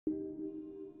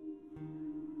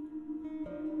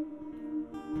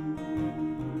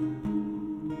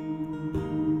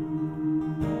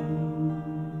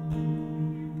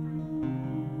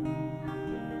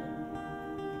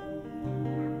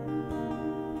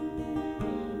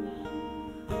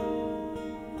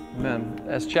Amen.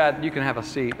 As Chad, you can have a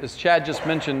seat. As Chad just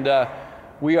mentioned,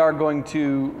 we are going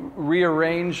to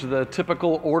rearrange the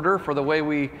typical order for the way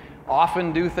we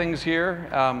often do things here.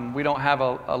 We don't have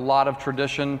a lot of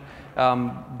tradition,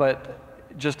 but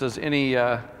just as any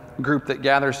group that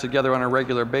gathers together on a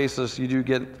regular basis, you do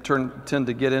tend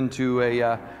to get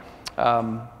into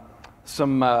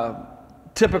some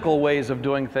typical ways of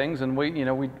doing things. And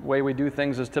way we do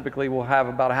things is typically we'll have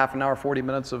about a half an hour, 40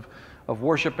 minutes of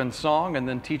worship and song, and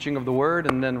then teaching of the word,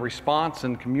 and then response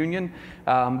and communion.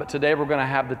 But today we're going to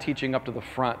have the teaching up to the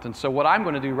front. And so what I'm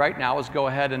going to do right now is go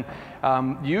ahead and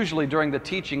usually during the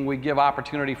teaching we give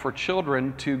opportunity for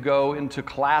children to go into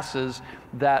classes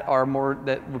that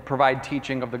would provide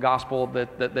teaching of the gospel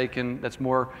that's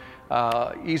more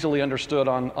easily understood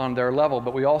on their level.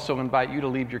 But we also invite you to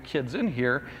leave your kids in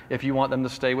here if you want them to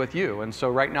stay with you. And so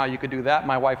right now you could do that.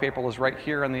 My wife April is right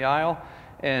here in the aisle,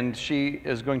 and she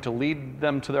is going to lead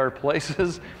them to their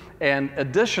places. And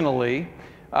additionally,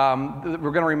 we're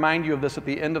going to remind you of this at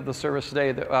the end of the service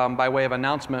today by way of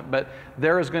announcement, but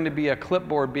there is going to be a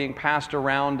clipboard being passed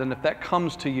around, and if that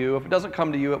comes to you, if it doesn't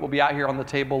come to you, it will be out here on the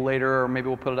table later, or maybe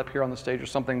we'll put it up here on the stage or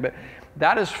something. But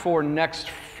that is for next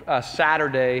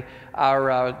Saturday,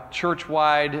 our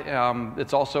church-wide,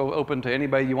 it's also open to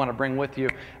anybody you want to bring with you,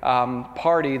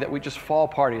 party that we just fall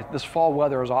party. This fall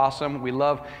weather is awesome. We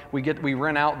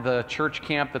rent out the church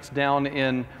camp that's down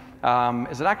in,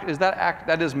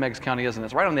 that is Meigs County, isn't it?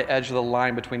 It's right on the edge of the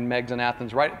line between Meigs and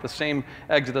Athens, right at the same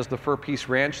exit as the Fur Peace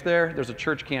Ranch there. There's a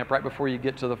church camp right before you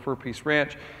get to the Fur Peace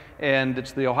Ranch, and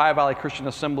it's the Ohio Valley Christian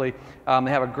Assembly. They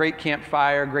have a great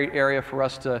campfire, great area for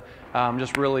us to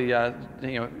just really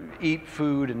eat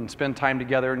food and spend time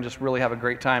together and just really have a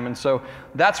great time. And so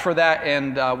that's for that,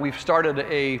 and we've started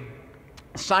a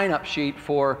sign-up sheet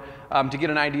to get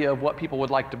an idea of what people would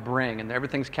like to bring, and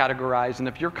everything's categorized. And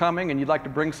if you're coming and you'd like to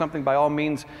bring something, by all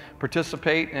means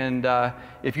participate. And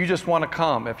if you just want to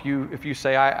come, if you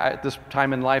say at this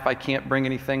time in life I can't bring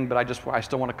anything, but I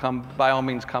still want to come, by all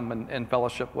means come and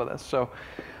fellowship with us. So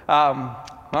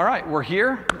all right, we're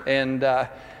here, and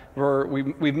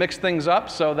we've mixed things up,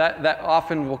 so that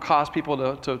often will cause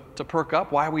people to perk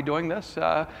up. Why are we doing this?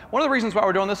 One of the reasons why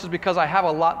we're doing this is because I have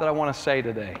a lot that I want to say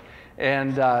today.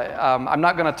 And I'm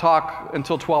not going to talk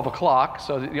until 12 o'clock,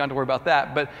 so you don't have to worry about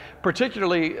that. But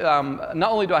particularly,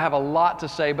 not only do I have a lot to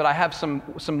say, but I have some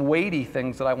weighty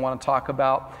things that I want to talk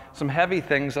about, some heavy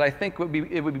things that I think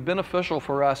it would be beneficial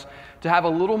for us to have a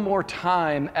little more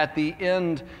time at the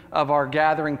end of our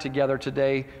gathering together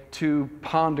today to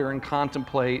ponder and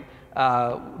contemplate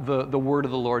the word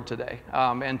of the Lord today,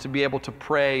 and to be able to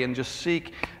pray and just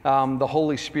seek the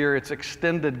Holy Spirit's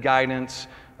extended guidance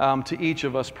to each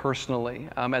of us personally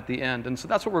at the end. And so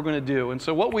that's what we're going to do. And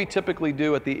so what we typically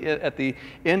do at the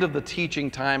end of the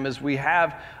teaching time is we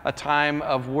have a time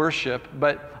of worship,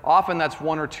 but often that's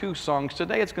one or two songs.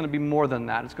 Today it's going to be more than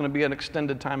that. It's going to be an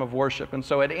extended time of worship. And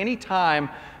so at any time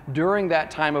during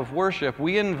that time of worship,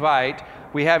 you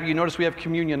notice we have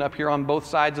communion up here on both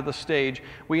sides of the stage.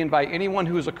 We invite anyone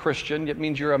who is a Christian. It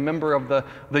means you're a member of the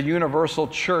universal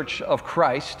church of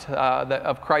Christ,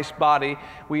 of Christ's body.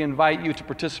 We invite you to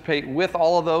participate with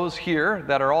all of those here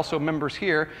that are also members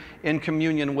here in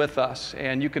communion with us.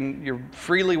 And you're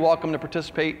freely welcome to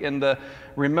participate in the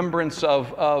remembrance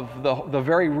of the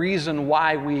very reason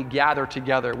why we gather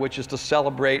together, which is to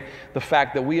celebrate the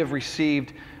fact that we have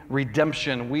received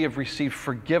redemption, we have received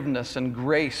forgiveness and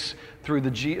grace through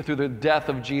the death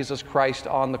of Jesus Christ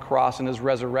on the cross and his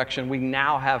resurrection. We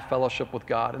now have fellowship with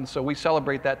God. And so we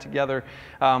celebrate that together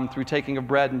through taking of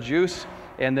bread and juice.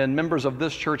 And then members of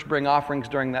this church bring offerings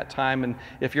during that time. And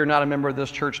if you're not a member of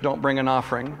this church, don't bring an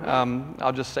offering.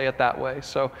 I'll just say it that way.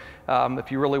 So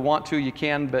if you really want to, you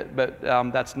can, but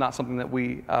that's not something that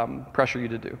we pressure you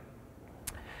to do.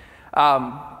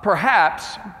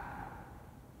 Perhaps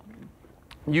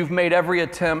you've made every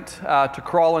attempt to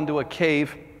crawl into a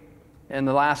cave in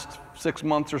the last 6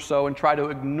 months or so and try to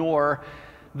ignore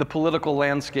the political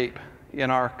landscape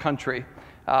in our country.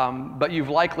 But you've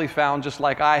likely found, just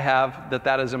like I have,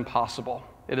 that is impossible.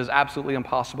 It is absolutely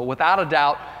impossible. Without a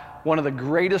doubt, one of the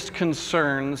greatest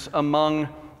concerns among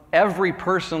every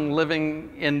person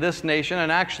living in this nation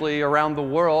and actually around the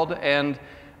world, and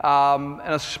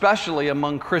especially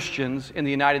among Christians in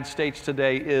the United States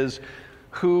today, is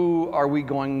who are we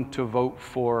going to vote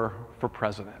for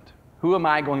president? Who am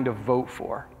I going to vote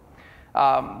for?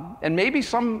 And maybe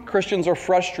some Christians are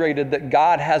frustrated that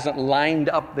God hasn't lined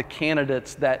up the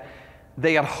candidates that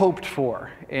they had hoped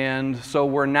for. And so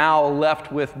we're now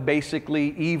left with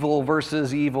basically evil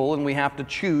versus evil, and we have to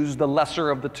choose the lesser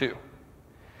of the two.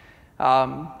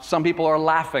 Some people are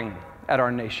laughing at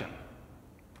our nation.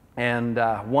 and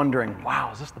wondering,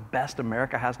 wow, is this the best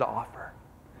America has to offer?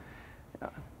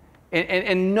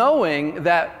 And knowing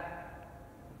that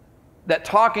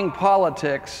talking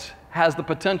politics has the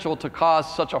potential to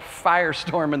cause such a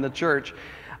firestorm in the church,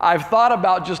 I've thought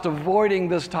about just avoiding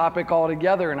this topic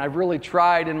altogether, and I've really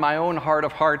tried in my own heart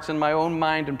of hearts, in my own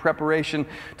mind and preparation,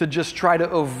 to just try to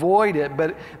avoid it.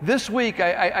 But this week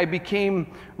I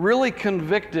became really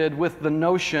convicted with the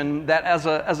notion that as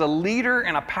a leader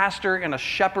and a pastor and a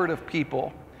shepherd of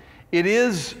people, it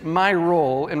is my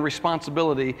role and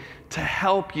responsibility to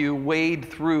help you wade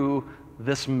through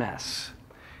this mess.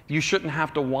 You shouldn't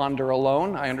have to wander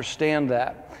alone. I understand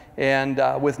that. And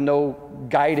with no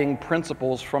guiding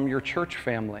principles from your church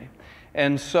family.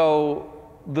 And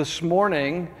so this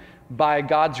morning, by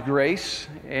God's grace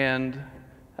and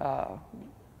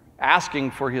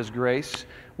asking for His grace,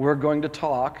 we're going to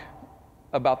talk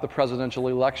about the presidential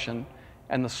election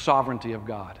and the sovereignty of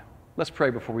God. Let's pray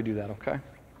before we do that, okay?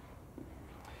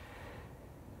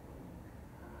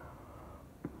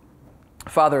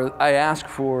 Father, I ask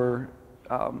for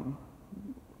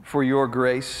your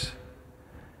grace.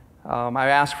 I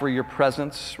ask for your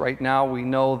presence. Right now, we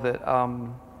know that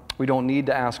we don't need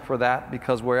to ask for that,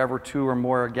 because wherever two or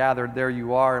more are gathered, there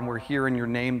you are, and we're here in your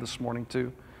name this morning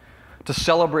to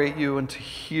celebrate you and to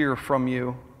hear from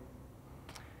you,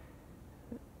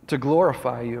 to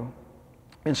glorify you.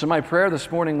 And so my prayer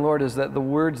this morning, Lord, is that the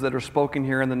words that are spoken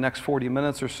here in the next 40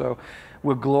 minutes or so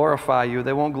will glorify you.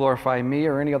 They won't glorify me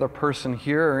or any other person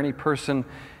here or any person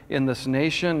in this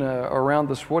nation, around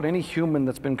this world, any human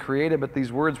that's been created, but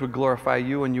these words would glorify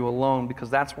you and you alone, because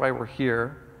that's why we're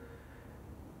here.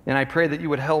 And I pray that you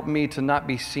would help me to not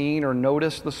be seen or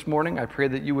noticed this morning. I pray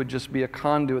that you would just be a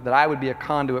conduit, that I would be a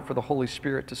conduit for the Holy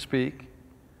Spirit to speak.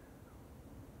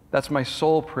 That's my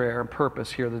sole prayer and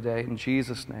purpose here today, in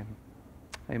Jesus' name.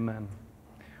 Amen.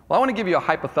 Well, I want to give you a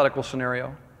hypothetical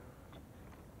scenario.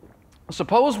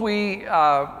 Suppose we,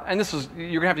 and this is, you're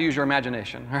going to have to use your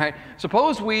imagination, all right?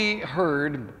 Suppose we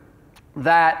heard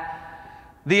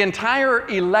that the entire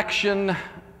election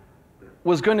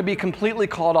was going to be completely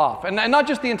called off. And not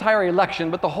just the entire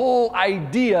election, but the whole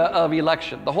idea of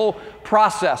election, the whole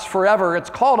process forever.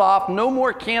 It's called off. No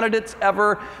more candidates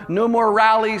ever. No more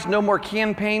rallies. No more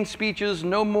campaign speeches.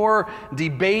 No more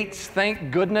debates, thank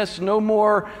goodness. No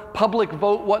more public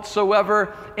vote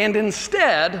whatsoever. And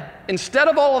instead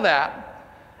of all of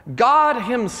that, God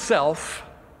Himself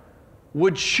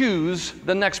would choose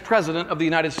the next president of the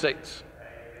United States.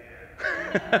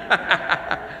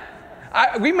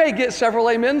 We may get several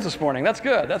amens this morning. That's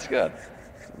good. That's good.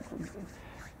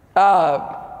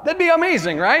 That'd be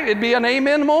amazing, right? It'd be an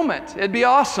amen moment. It'd be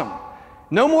awesome.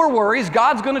 No more worries.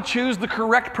 God's going to choose the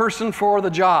correct person for the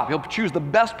job. He'll choose the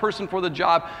best person for the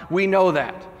job. We know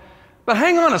that. But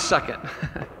hang on a second.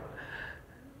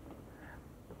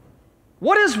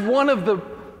 What is one of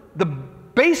the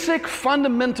basic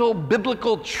fundamental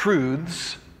biblical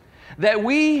truths that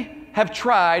we have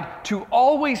tried to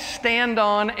always stand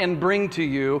on and bring to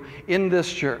you in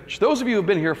this church? Those of you who have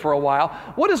been here for a while,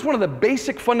 what is one of the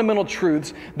basic fundamental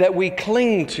truths that we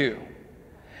cling to?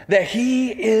 That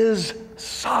He is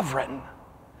sovereign.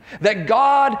 That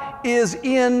God is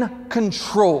in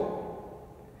control.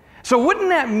 So wouldn't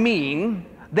that mean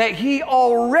that He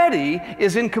already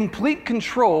is in complete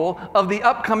control of the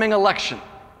upcoming election?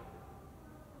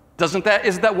 Isn't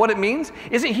that what it means?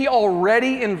 Isn't He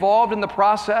already involved in the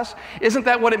process? Isn't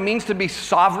that what it means to be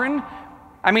sovereign?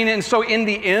 I mean, and so in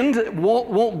the end,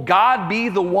 won't God be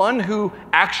the one who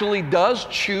actually does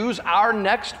choose our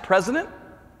next president?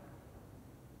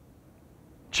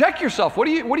 Check yourself. What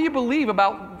do you believe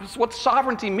about what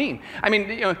sovereignty means? I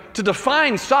mean, to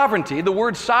define sovereignty, the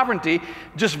word sovereignty,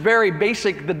 just very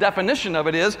basic, the definition of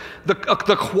it is the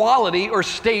quality or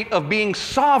state of being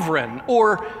sovereign,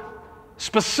 or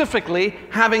specifically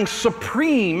having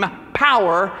supreme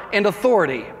power and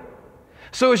authority.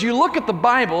 So as you look at the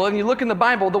Bible, and you look in the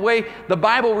Bible, the way the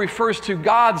Bible refers to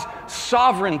God's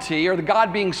sovereignty, or the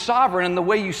God being sovereign, and the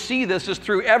way you see this is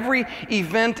through every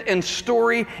event and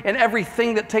story and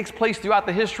everything that takes place throughout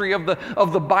the history of the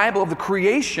Bible, of the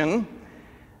creation.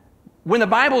 When the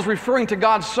Bible is referring to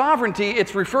God's sovereignty,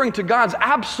 it's referring to God's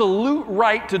absolute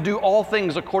right to do all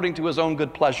things according to His own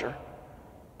good pleasure.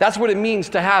 That's what it means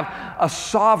to have a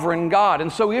sovereign God.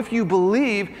 And so if you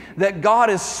believe that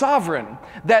God is sovereign,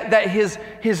 that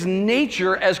his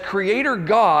nature as creator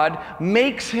God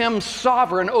makes Him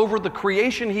sovereign over the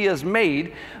creation He has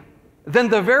made, then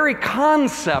the very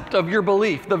concept of your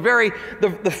belief,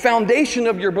 the foundation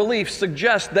of your belief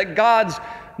suggests that God's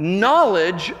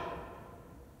knowledge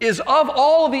is of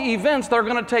all the events that are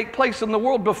going to take place in the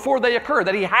world before they occur,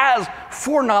 that He has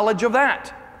foreknowledge of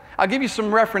that. I'll give you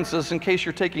some references in case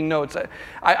you're taking notes.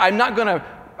 I'm not going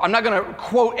to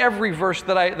quote every verse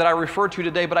that I refer to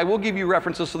today, but I will give you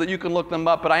references so that you can look them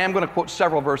up. But I am going to quote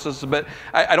several verses, but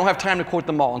I don't have time to quote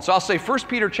them all. And so I'll say 1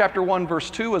 Peter chapter 1,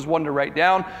 verse 2 is one to write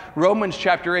down. Romans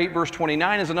chapter 8, verse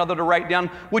 29 is another to write down,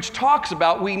 which talks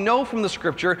about, we know from the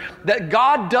Scripture that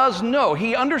God does know.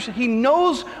 He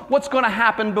knows what's going to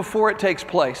happen before it takes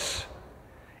place.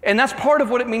 And that's part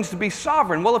of what it means to be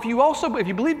sovereign. Well, if you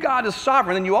believe God is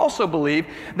sovereign, then you also believe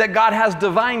that God has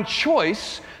divine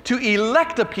choice to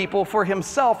elect a people for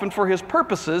himself and for his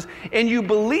purposes, and you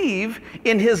believe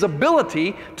in his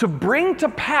ability to bring to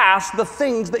pass the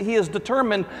things that he has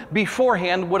determined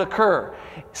beforehand would occur.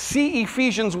 See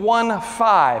Ephesians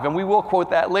 1:5, and we will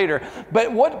quote that later.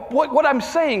 But what I'm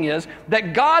saying is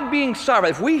that God being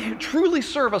sovereign, if we truly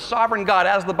serve a sovereign God,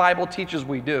 as the Bible teaches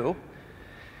we do,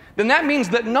 then that means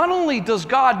that not only does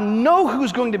God know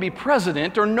who's going to be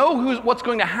president or know what's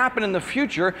going to happen in the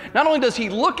future, not only does he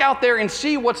look out there and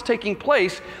see what's taking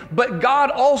place, but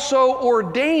God also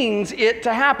ordains it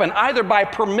to happen, either by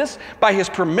his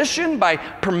permission, by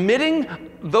permitting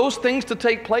those things to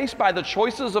take place by the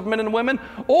choices of men and women,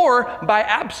 or by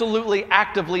absolutely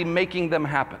actively making them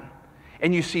happen.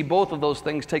 And you see both of those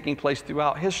things taking place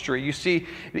throughout history. You see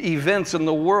events in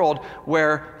the world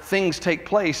where things take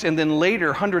place, and then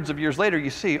later, hundreds of years later, you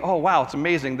see, oh wow, it's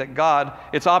amazing that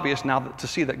it's obvious now to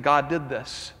see that God did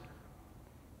this.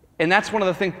 And that's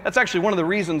actually one of the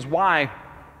reasons why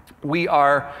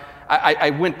I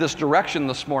went this direction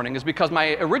this morning, is because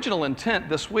my original intent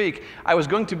this week, I was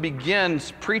going to begin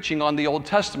preaching on the Old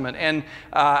Testament, and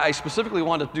I specifically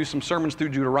wanted to do some sermons through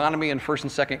Deuteronomy and 1st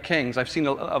and 2nd Kings. I've seen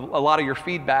a lot of your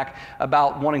feedback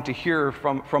about wanting to hear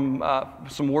from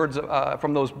some words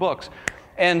from those books.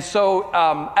 And so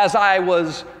as I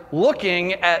was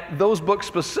looking at those books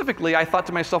specifically, I thought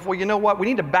to myself, well, you know what? We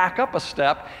need to back up a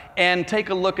step and take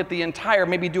a look at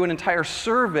maybe do an entire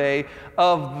survey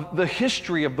of the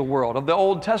history of the world, of the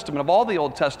Old Testament, of all the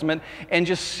Old Testament, and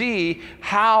just see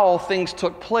how things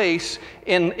took place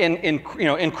in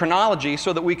chronology,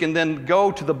 so that we can then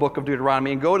go to the book of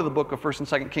Deuteronomy and go to the book of 1st and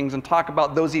 2nd Kings and talk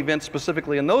about those events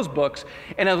specifically in those books.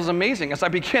 And it was amazing as I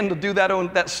began to do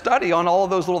that study on all of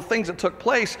those little things that took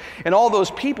place and all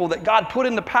those people that God put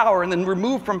into power and then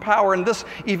removed from power, and this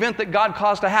event that God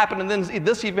caused to happen, and then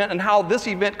this event, and how this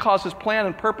event caused his plan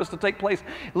and purpose to take place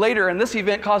later, and this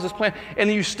event caused his plan. And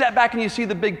then you step back and you see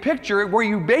the big picture, where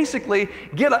you basically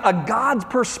get a God's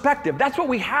perspective. That's what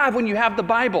we have when you have the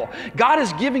Bible. God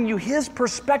is giving you his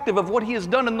perspective of what he has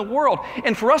done in the world.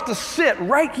 And for us to sit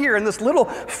right here in this little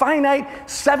finite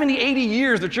 70, 80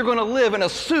 years that you're going to live and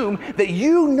assume that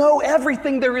you know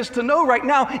everything there is to know right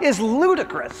now is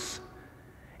ludicrous.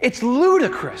 It's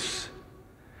ludicrous.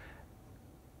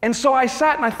 And so I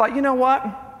sat and I thought, you know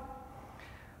what?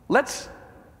 Let's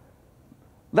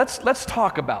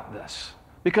talk about this,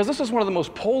 because this is one of the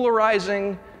most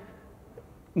polarizing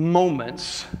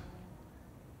moments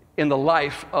in the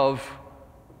life of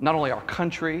not only our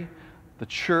country, the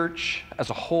church as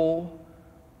a whole,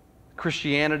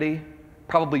 Christianity,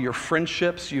 probably your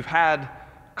friendships. You've had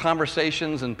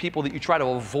conversations and people that you try to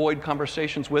avoid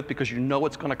conversations with because you know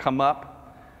it's going to come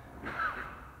up.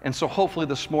 And so hopefully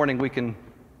this morning we can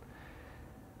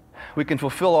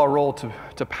fulfill our role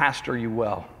to pastor you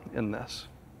well in this.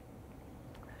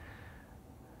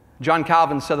 John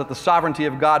Calvin said that the sovereignty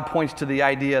of God points to the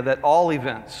idea that all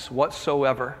events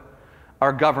whatsoever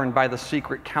are governed by the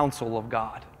secret counsel of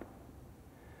God.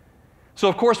 So,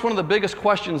 of course, one of the biggest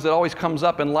questions that always comes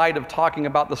up in light of talking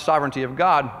about the sovereignty of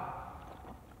God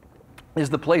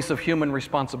is the place of human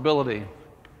responsibility.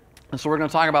 And so we're going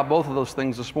to talk about both of those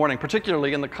things this morning,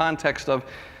 particularly in the context of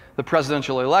the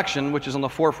presidential election, which is on the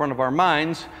forefront of our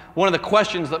minds. One of the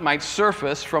questions that might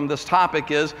surface from this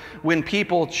topic is, when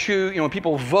people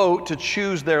vote to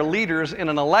choose their leaders in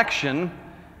an election,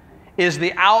 is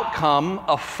the outcome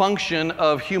a function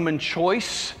of human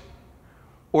choice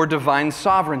or divine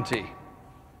sovereignty?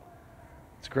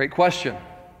 It's a great question.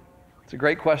 It's a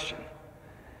great question.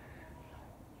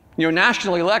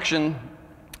 National election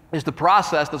is the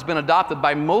process that's been adopted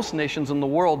by most nations in the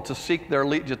world to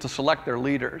select their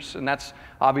leaders. And that's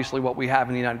obviously what we have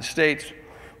in the United States.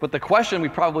 But the question we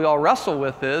probably all wrestle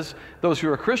with is, those who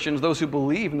are Christians, those who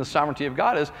believe in the sovereignty of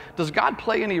God, is, does God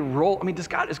play any role? Is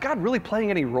God really playing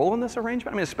any role in this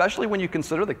arrangement? Especially when you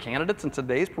consider the candidates in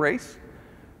today's race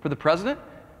for the president.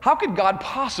 How could God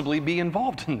possibly be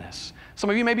involved in this? Some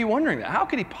of you may be wondering that. How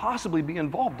could he possibly be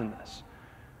involved in this?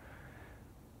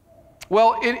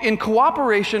 Well, in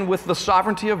cooperation with the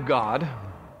sovereignty of God,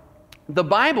 the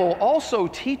Bible also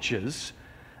teaches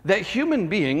that human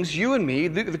beings, you and me,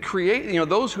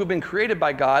 those who have been created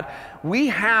by God, we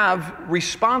have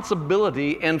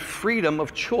responsibility and freedom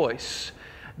of choice.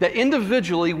 That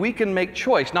individually we can make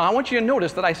choice. Now I want you to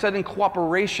notice that I said in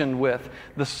cooperation with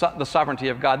the sovereignty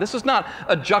of God. This is not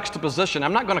a juxtaposition.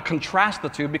 I'm not going to contrast the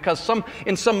two because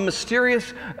in some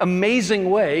mysterious, amazing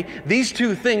way, these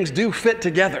two things do fit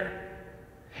together.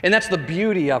 And that's the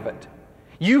beauty of it.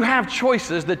 You have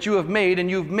choices that you have made, and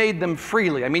you've made them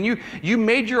freely. I mean, you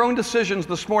made your own decisions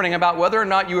this morning about whether or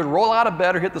not you would roll out of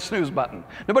bed or hit the snooze button.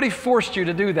 Nobody forced you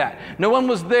to do that. No one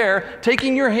was there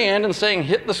taking your hand and saying,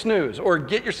 hit the snooze, or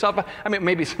get yourself, I mean,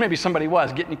 maybe somebody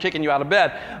was kicking you out of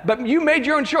bed, but you made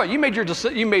your own choice. You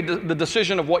made the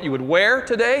decision of what you would wear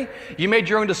today. You made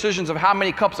your own decisions of how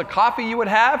many cups of coffee you would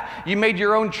have. You made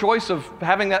your own choice of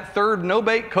having that third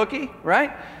no-bake cookie,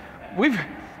 right?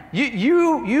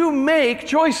 You make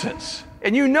choices,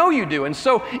 and you know you do. And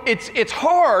so it's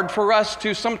hard for us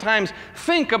to sometimes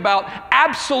think about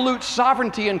absolute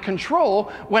sovereignty and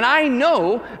control when I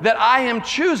know that I am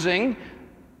choosing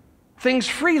things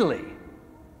freely.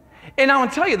 And I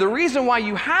want to tell you, the reason why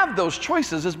you have those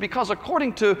choices is because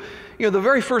according to the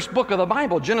very first book of the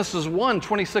Bible, Genesis 1,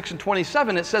 26 and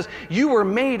 27, it says, you were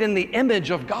made in the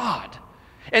image of God.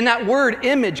 And that word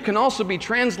image can also be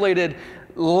translated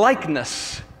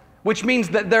likeness, which means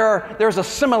that there's a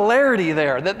similarity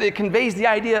there, that it conveys the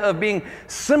idea of being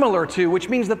similar to, which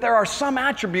means that there are some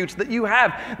attributes that you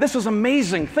have. This is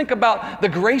amazing. Think about the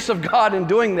grace of God in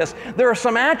doing this. There are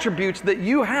some attributes that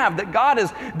you have that God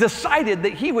has decided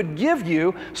that He would give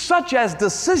you, such as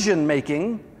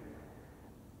decision-making,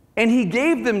 and He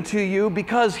gave them to you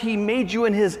because He made you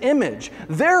in His image.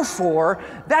 Therefore,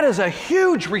 that is a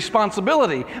huge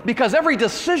responsibility, because every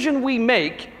decision we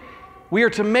make, we are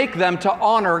to make them to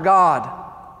honor God.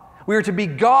 We are to be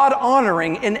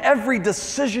God-honoring in every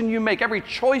decision you make, every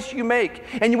choice you make.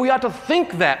 And we ought to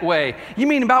think that way. You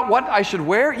mean about what I should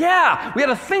wear? Yeah, we ought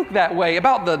to think that way.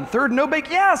 About the third no-bake?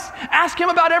 Yes. Ask Him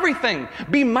about everything.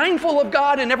 Be mindful of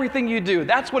God in everything you do.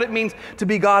 That's what it means to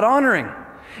be God-honoring.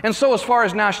 And so as far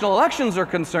as national elections are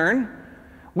concerned,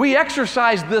 we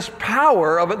exercise this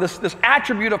power, of this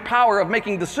attribute of power of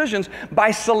making decisions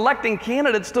by selecting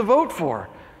candidates to vote for.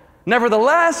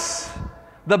 Nevertheless,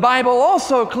 the Bible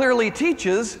also clearly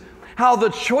teaches how the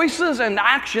choices and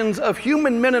actions of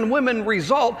human men and women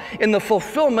result in the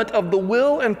fulfillment of the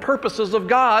will and purposes of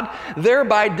God,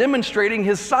 thereby demonstrating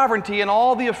His sovereignty in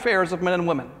all the affairs of men and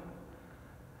women.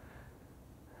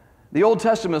 The Old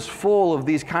Testament is full of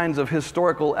these kinds of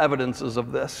historical evidences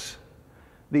of this,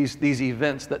 these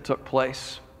events that took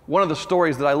place. One of the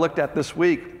stories that I looked at this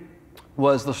week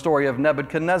was the story of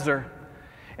Nebuchadnezzar.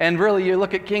 And really, you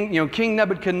look at King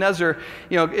Nebuchadnezzar,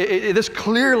 this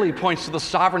clearly points to the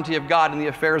sovereignty of God in the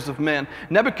affairs of men.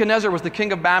 Nebuchadnezzar was the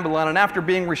king of Babylon, and after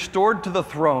being restored to the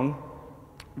throne,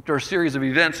 after a series of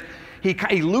events,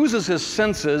 he loses his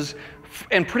senses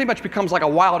and pretty much becomes like a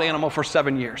wild animal for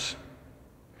 7 years.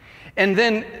 And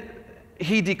then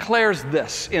he declares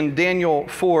this in Daniel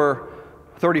 4,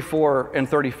 34 and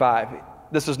 35.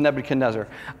 This is Nebuchadnezzar.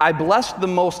 I blessed the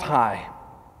Most High,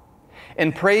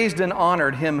 and praised and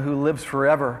honored Him who lives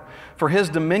forever. For His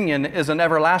dominion is an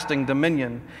everlasting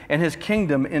dominion, and His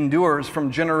kingdom endures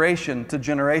from generation to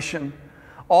generation.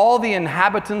 All the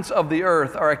inhabitants of the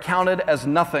earth are accounted as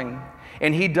nothing,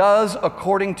 and He does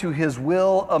according to His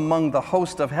will among the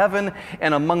host of heaven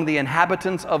and among the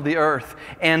inhabitants of the earth,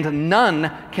 and none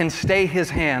can stay His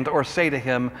hand or say to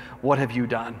Him, what have you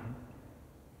done?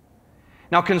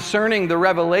 Now, concerning the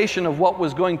revelation of what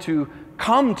was going to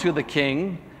come to the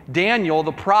king, Daniel,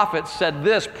 the prophet, said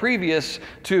this previous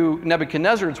to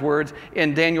Nebuchadnezzar's words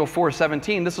in Daniel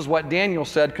 4:17. This is what Daniel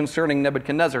said concerning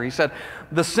Nebuchadnezzar. He said,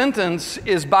 the sentence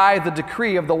is by the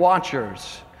decree of the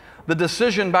watchers, the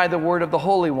decision by the word of the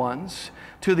holy ones,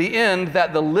 to the end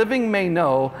that the living may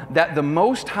know that the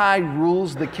Most High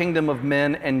rules the kingdom of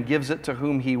men and gives it to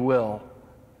whom He will,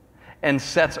 and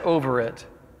sets over it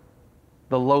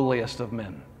the lowliest of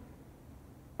men.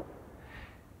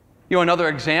 Another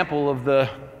example of the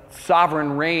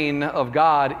sovereign reign of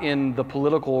God in the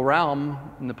political realm,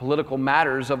 in the political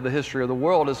matters of the history of the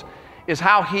world, is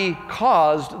how He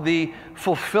caused the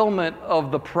fulfillment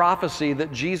of the prophecy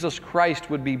that Jesus Christ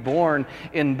would be born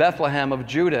in Bethlehem of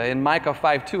Judah. In Micah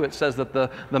 5:2, it says that the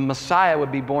Messiah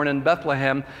would be born in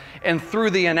Bethlehem. And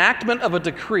through the enactment of a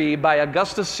decree by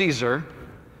Augustus Caesar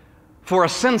for a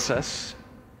census,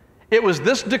 it was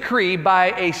this decree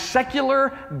by a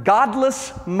secular,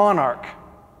 godless monarch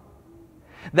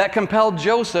that compelled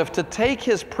Joseph to take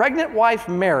his pregnant wife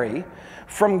Mary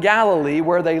from Galilee,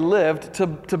 where they lived, to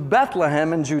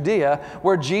Bethlehem in Judea,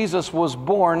 where Jesus was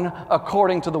born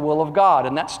according to the will of God.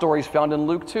 And that story is found in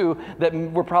Luke 2 that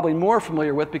we're probably more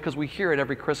familiar with because we hear it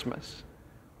every Christmas.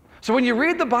 So when you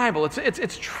read the Bible,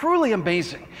 it's truly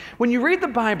amazing. When you read the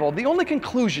Bible, the only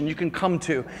conclusion you can come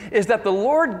to is that the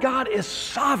Lord God is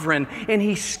sovereign and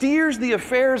He steers the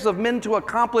affairs of men to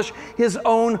accomplish His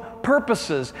own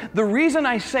purposes. The reason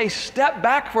I say step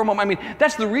back for a moment,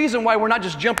 that's the reason why we're not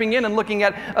just jumping in and looking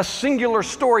at a singular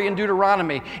story in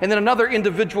Deuteronomy and then another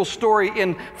individual story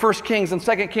in 1 Kings and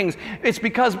 2 Kings. It's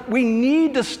because we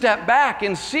need to step back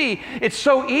and see. It's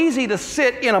so easy to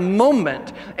sit in a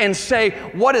moment and say,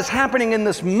 what is happening in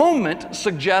this moment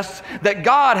suggests that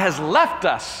God has left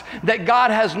us, that God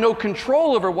has no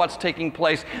control over what's taking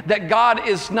place, that God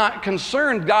is not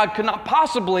concerned. God could not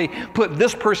possibly put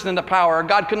this person into power, or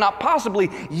God could not possibly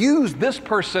use this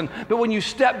person. But when you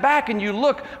step back and you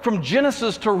look from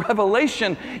Genesis to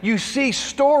Revelation, you see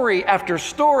story after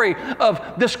story of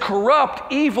this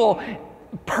corrupt, evil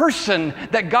person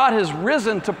that God has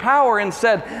risen to power and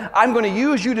said, I'm going to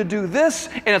use you to do this,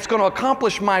 and it's going to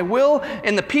accomplish my will.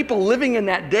 And the people living in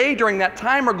that day during that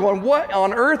time are going, what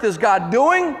on earth is God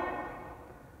doing?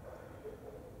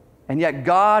 And yet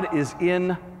God is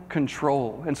in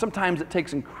control. And sometimes it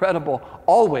takes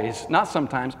always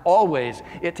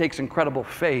it takes incredible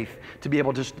faith to be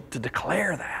able to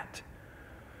declare that.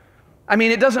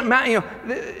 It doesn't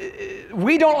matter,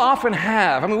 we don't often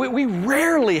have, we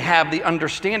rarely have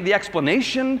the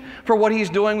explanation for what He's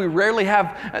doing. We rarely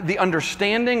have the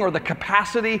understanding or the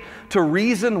capacity to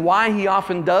reason why He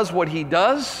often does what He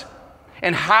does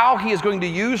and how He is going to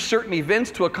use certain events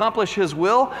to accomplish His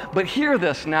will. But hear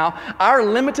this now, our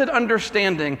limited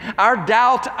understanding, our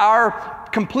doubt, our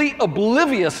complete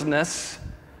obliviousness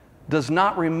does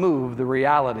not remove the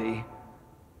reality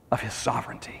of His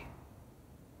sovereignty.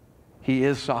 He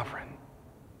is sovereign.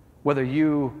 Whether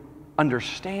you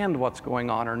understand what's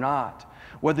going on or not,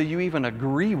 whether you even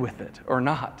agree with it or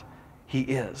not, He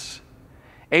is.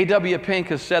 A.W. Pink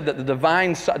has said that the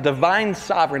divine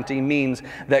sovereignty means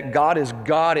that God is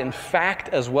God in fact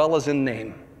as well as in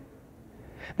name.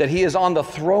 That He is on the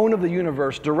throne of the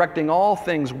universe, directing all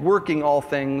things, working all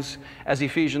things, as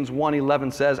Ephesians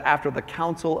 1:11 says, after the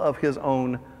counsel of His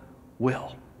own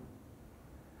will.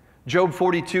 Job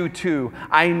 42:2,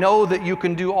 I know that you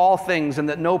can do all things and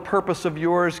that no purpose of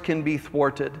yours can be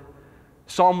thwarted.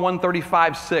 Psalm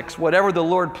 135:6, whatever the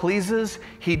Lord pleases,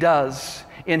 He does,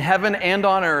 in heaven and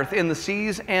on earth, in the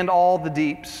seas and all the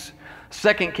deeps.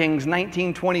 2 Kings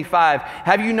 19:25,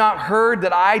 have you not heard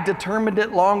that I determined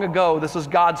it long ago? This is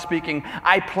God speaking.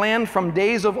 I planned from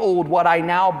days of old what I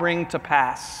now bring to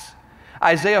pass.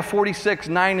 Isaiah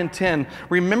 46:9 and 10,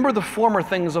 remember the former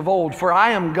things of old, for I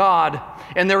am God,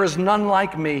 and there is none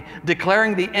like me,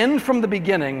 declaring the end from the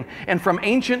beginning, and from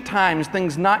ancient times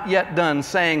things not yet done,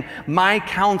 saying, my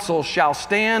counsel shall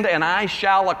stand, and I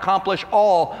shall accomplish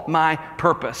all my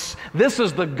purpose. This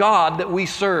is the God that we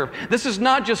serve. This is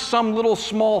not just some little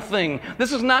small thing.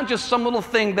 This is not just some little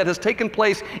thing that has taken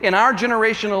place in our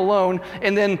generation alone,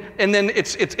 and then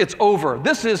it's over.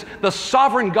 This is the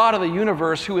sovereign God of the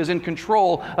universe who is in control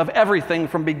of everything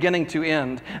from beginning to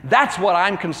end. That's what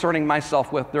I'm concerning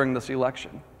myself with during this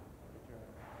election.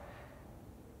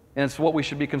 And it's what we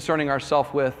should be concerning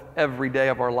ourselves with every day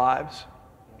of our lives.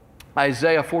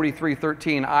 Isaiah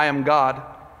 43:13, I am God,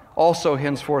 also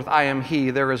henceforth I am He.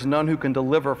 There is none who can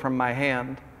deliver from my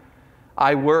hand.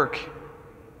 I work,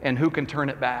 and who can turn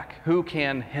it back? Who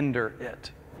can hinder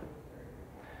it?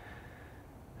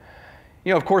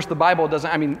 Of course, the Bible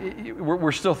doesn't,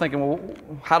 we're still thinking, well,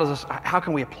 how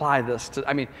can we apply this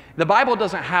to, the Bible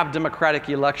doesn't have democratic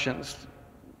elections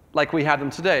like we have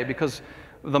them today because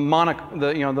the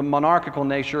monarchical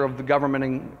nature of the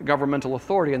governmental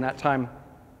authority in that time.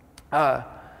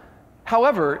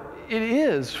 However, it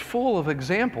is full of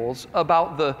examples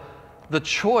about the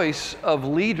choice of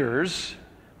leaders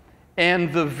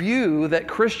and the view that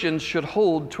Christians should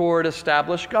hold toward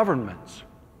established governments.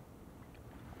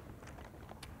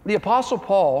 The Apostle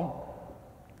Paul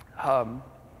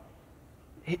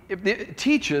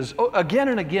teaches again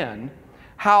and again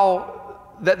how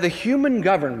that the human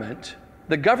government,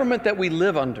 the government that we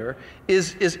live under,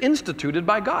 is instituted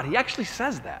by God. He actually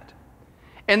says that.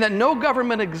 And that no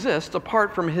government exists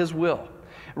apart from His will.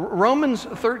 Romans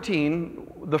 13,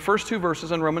 the first two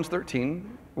verses in Romans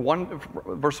 13,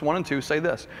 verse 1 and 2 say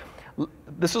this.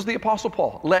 This is the Apostle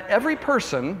Paul. Let every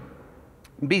person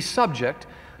be subject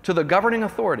to the governing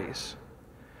authorities,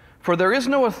 for there is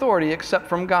no authority except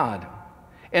from God,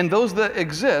 and those that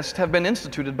exist have been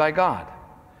instituted by God.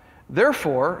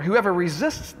 Therefore, whoever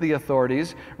resists the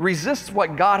authorities resists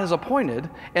what God has appointed,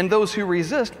 and those who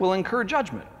resist will incur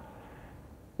judgment.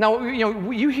 Now,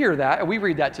 you hear that, and we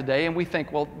read that today, and we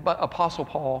think, well, but Apostle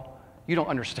Paul, you don't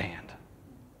understand.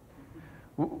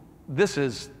 Look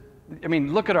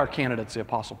at our candidates, the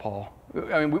Apostle Paul.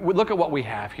 Look at what we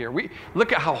have here.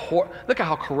 Look at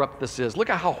how corrupt this is. Look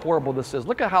at how horrible this is.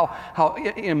 Look at how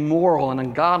immoral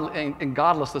and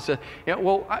godless this is.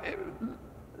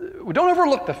 Don't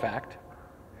overlook the fact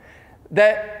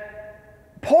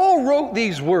that Paul wrote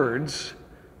these words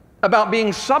about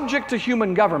being subject to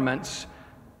human governments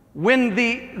when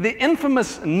the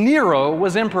infamous Nero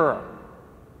was emperor.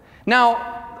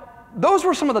 Now, those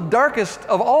were some of the darkest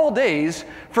of all days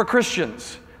for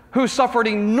Christians who suffered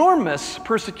enormous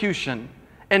persecution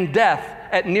and death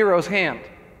at Nero's hand.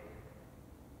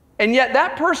 And yet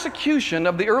that persecution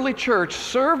of the early church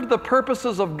served the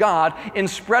purposes of God in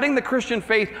spreading the Christian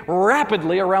faith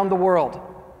rapidly around the world.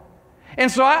 And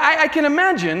so I can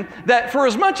imagine that for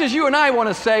as much as you and I want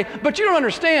to say, but you don't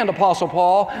understand, Apostle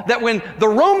Paul, that when the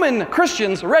Roman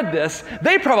Christians read this,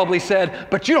 they probably said,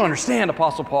 but you don't understand,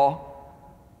 Apostle Paul.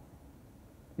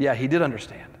 Yeah, he did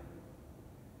understand.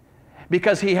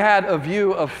 Because he had a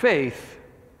view of faith,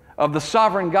 of the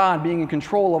sovereign God being in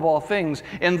control of all things.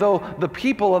 And though the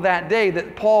people of that day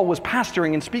that Paul was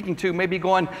pastoring and speaking to may be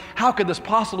going, how could he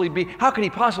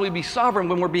possibly be sovereign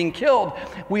when we're being killed?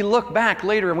 We look back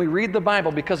later and we read the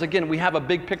Bible because, again, we have a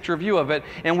big picture view of it,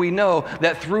 and we know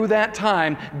that through that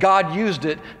time, God used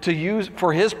it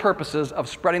for his purposes of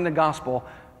spreading the gospel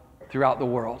throughout the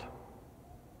world.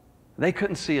 They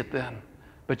couldn't see it then,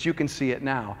 but you can see it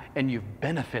now, and you've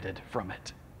benefited from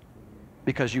it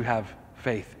because you have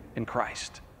faith in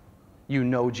Christ. You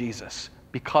know Jesus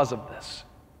because of this.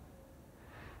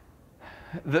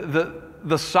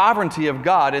 The sovereignty of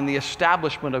God in the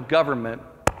establishment of government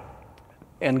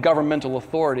and governmental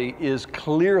authority is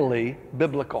clearly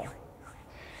biblical.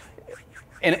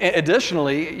 And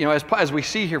additionally, as we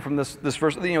see here from this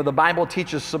verse, the Bible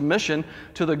teaches submission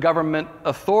to the government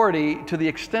authority to the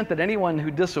extent that anyone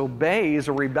who disobeys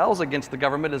or rebels against the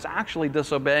government is actually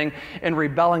disobeying and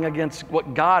rebelling against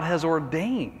what God has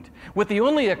ordained. With the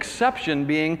only exception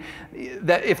being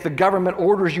that if the government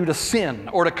orders you to sin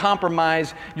or to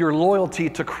compromise your loyalty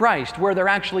to Christ, where there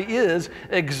actually is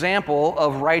example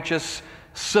of righteous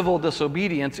civil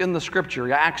disobedience in the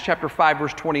Scripture. Acts chapter 5,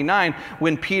 verse 29,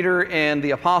 when Peter and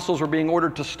the apostles were being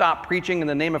ordered to stop preaching in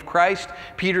the name of Christ,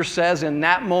 Peter says in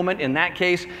that moment, in that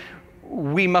case,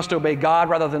 we must obey God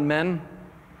rather than men.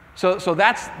 So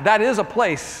that is a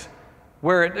place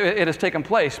where it has taken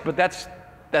place, but that's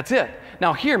it.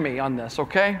 Now hear me on this,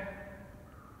 okay?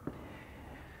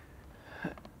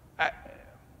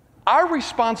 Our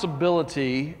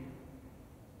responsibility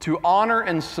to honor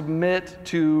and submit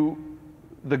to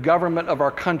the government of our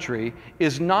country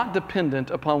is not dependent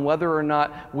upon whether or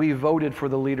not we voted for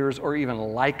the leaders or even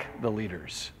like the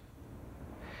leaders.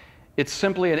 It's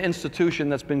simply an institution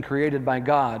that's been created by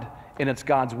God, and it's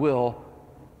God's will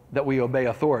that we obey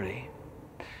authority.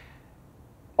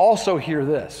 Also hear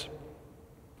this.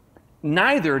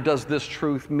 Neither does this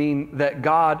truth mean that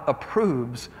God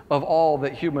approves of all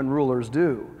that human rulers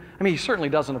do. He certainly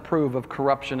doesn't approve of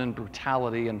corruption and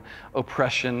brutality and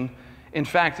oppression. In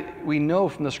fact, we know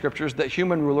from the Scriptures that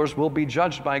human rulers will be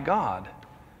judged by God,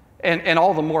 and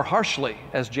all the more harshly,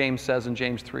 as James says in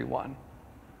James 3:1,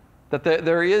 that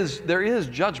there is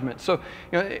judgment. So,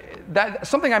 that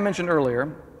something I mentioned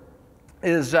earlier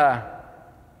is that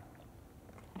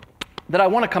I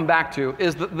want to come back to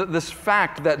is this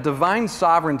fact that divine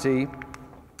sovereignty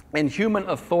and human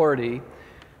authority,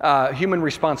 human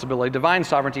responsibility, divine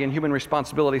sovereignty and human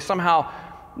responsibility somehow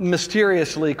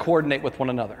mysteriously coordinate with one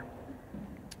another.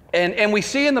 And we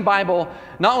see in the Bible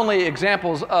not only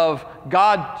examples of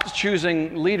God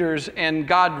choosing leaders and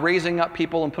God raising up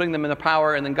people and putting them into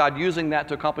power and then God using that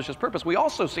to accomplish his purpose. We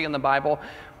also see in the Bible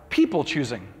people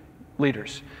choosing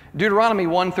leaders. Deuteronomy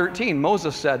 1:13,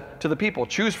 Moses said to the people,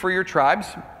 choose for your tribes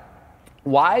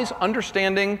wise,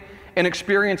 understanding, and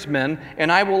experienced men,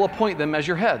 and I will appoint them as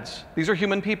your heads. These are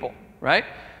human people, right?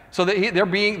 So that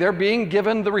they're being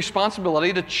given the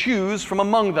responsibility to choose from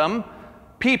among them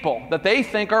people that they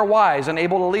think are wise and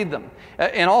able to lead them.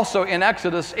 And also in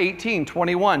Exodus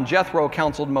 18:21, Jethro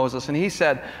counseled Moses, and he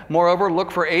said, moreover,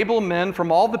 look for able men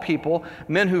from all the people,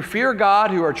 men who fear God,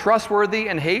 who are trustworthy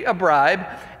and hate a bribe,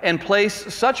 and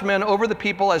place such men over the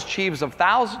people as chiefs of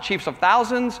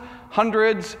thousands,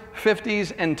 hundreds,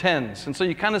 fifties, and tens. And so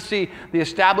you kind of see the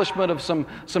establishment of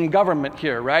some government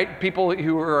here, right? People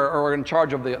who are in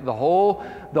charge of the whole,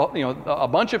 a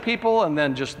bunch of people, and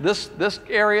then just this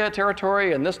area,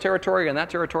 territory, and this territory, and that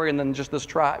territory, and then just this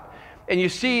tribe. And you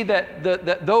see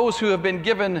that those who have been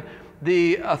given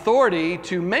the authority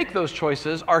to make those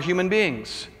choices are human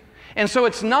beings. And so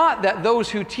it's not that those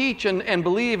who teach and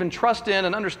believe and trust in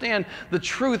and understand the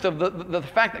truth of the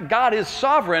fact that God is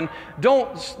sovereign,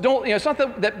 it's not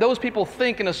that those people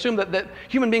think and assume that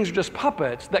human beings are just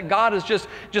puppets, that God is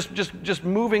just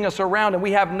moving us around and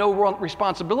we have no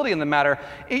responsibility in the matter.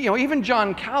 Even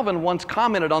John Calvin once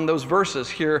commented on those verses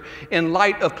here in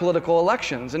light of political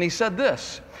elections, and he said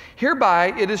this: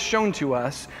 "Hereby it is shown to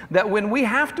us that when we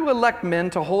have to elect men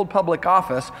to hold public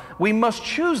office, we must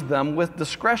choose them with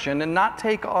discretion and not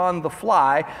take on the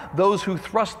fly those who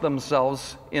thrust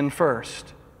themselves in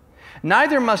first.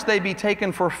 Neither must they be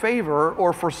taken for favor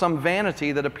or for some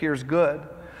vanity that appears good,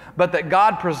 but that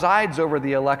God presides over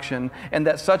the election, and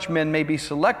that such men may be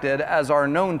selected as are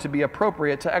known to be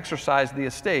appropriate to exercise the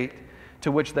estate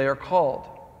to which they are called."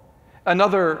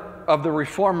 Another of the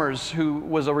reformers who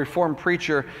was a reformed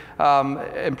preacher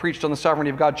and preached on the sovereignty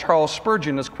of God, Charles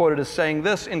Spurgeon, is quoted as saying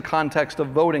this in context of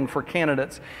voting for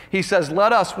candidates. He says,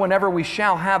 "Let us, whenever we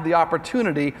shall have the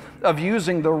opportunity of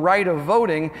using the right of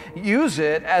voting, use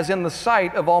it as in the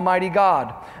sight of Almighty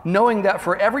God, knowing that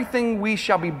for everything we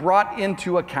shall be brought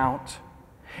into account.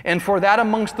 And for that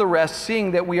amongst the rest,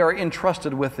 seeing that we are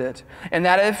entrusted with it, and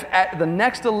that if at the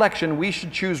next election we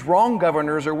should choose wrong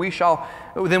governors, then we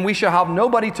shall have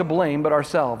nobody to blame but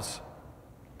ourselves,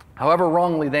 however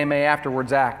wrongly they may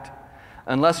afterwards act,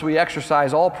 unless we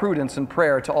exercise all prudence and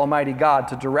prayer to Almighty God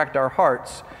to direct our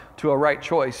hearts to a right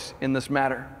choice in this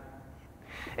matter."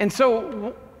 And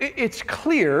so it's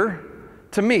clear,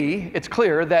 to me, it's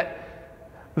clear that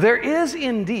there is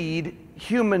indeed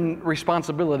human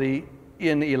responsibility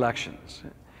in elections.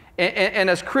 And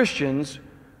as Christians,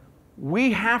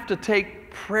 we have to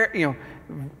take prayer,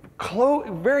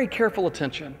 very careful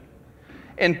attention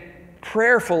and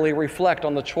prayerfully reflect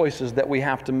on the choices that we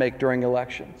have to make during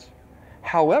elections.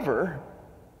 However,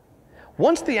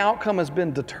 once the outcome has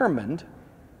been determined,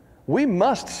 we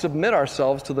must submit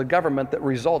ourselves to the government that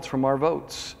results from our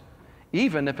votes,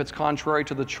 even if it's contrary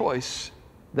to the choice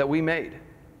that we made.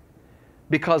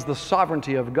 Because the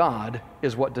sovereignty of God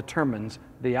is what determines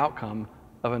the outcome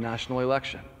of a national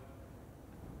election.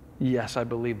 Yes, I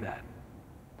believe that.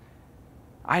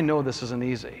 I know this isn't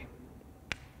easy.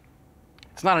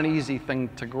 It's not an easy thing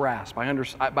to grasp.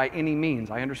 By any means,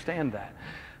 I understand that.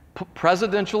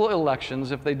 Presidential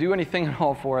elections, if they do anything at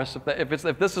all for us,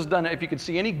 if this is done, if you could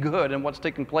see any good in what's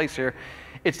taking place here,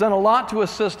 it's done a lot to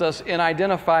assist us in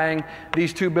identifying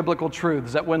these two biblical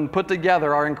truths that, when put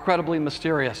together, are incredibly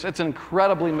mysterious. It's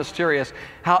incredibly mysterious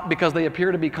because they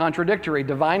appear to be contradictory.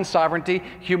 Divine sovereignty,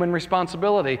 human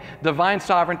responsibility. Divine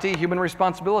sovereignty, human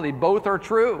responsibility. Both are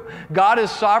true. God is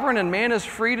sovereign and man is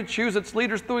free to choose its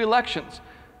leaders through elections.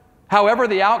 However,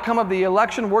 the outcome of the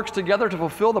election works together to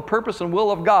fulfill the purpose and will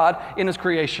of God in His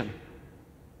creation.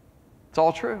 It's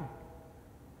all true.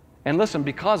 And listen,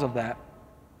 because of that,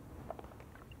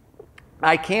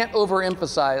 I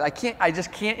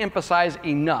just can't emphasize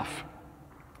enough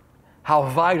how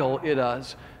vital it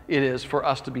is for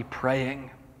us to be praying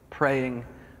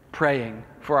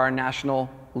for our national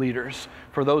leaders,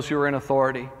 for those who are in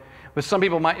authority. But some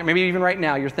people might, maybe even right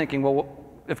now, you're thinking, well,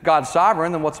 if God's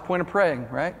sovereign, then what's the point of praying,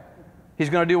 right? He's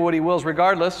going to do what He wills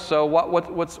regardless, so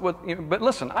but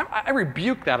listen, I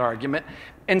rebuke that argument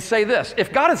and say this: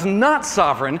 if God is not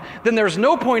sovereign, then there's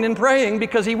no point in praying,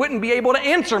 because He wouldn't be able to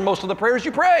answer most of the prayers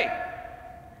you pray.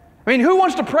 I mean, who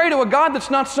wants to pray to a God that's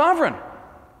not sovereign?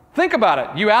 Think about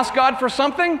it. You ask God for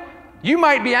something, you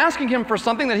might be asking Him for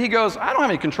something that He goes, I don't have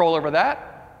any control over that.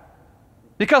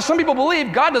 Because some people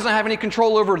believe God doesn't have any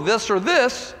control over this or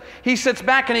this. He sits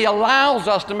back and He allows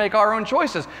us to make our own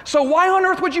choices. So why on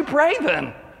earth would you pray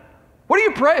then? What are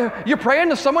you praying? You're praying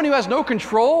to someone who has no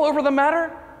control over the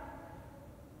matter?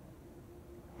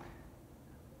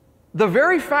 The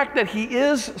very fact that He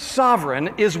is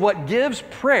sovereign is what gives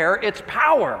prayer its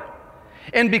power.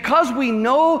 And because we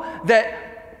know that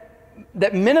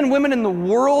men and women in the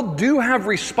world do have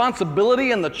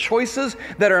responsibility in the choices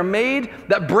that are made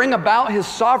that bring about His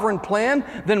sovereign plan,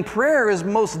 then prayer is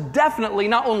most definitely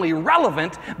not only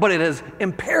relevant, but it is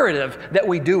imperative that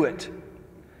we do it.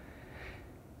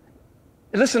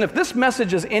 Listen, if this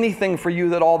message is anything for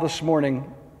you at all this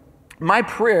morning, my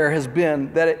prayer has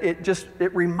been that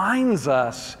it reminds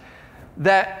us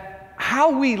that how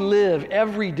we live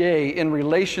every day in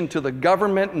relation to the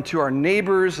government and to our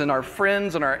neighbors and our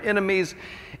friends and our enemies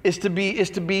is to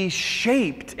be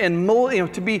shaped and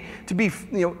to be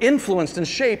influenced and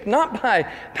shaped not by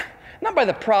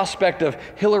the prospect of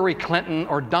Hillary Clinton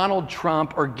or Donald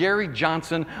Trump or Gary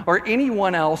Johnson or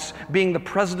anyone else being the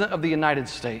president of the United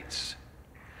States,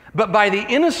 but by the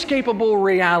inescapable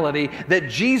reality that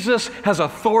Jesus has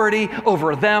authority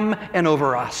over them and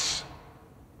over us.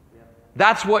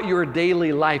 That's what your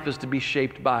daily life is to be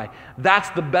shaped by. That's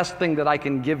the best thing that I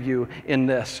can give you in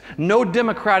this. No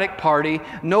Democratic Party,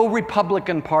 no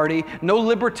Republican Party, no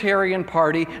Libertarian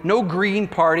Party, no Green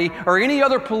Party, or any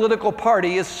other political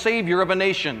party is savior of a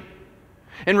nation.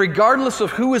 And regardless of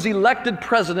who is elected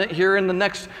president here in the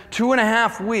next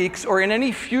 2.5 weeks or in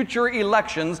any future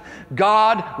elections,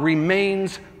 God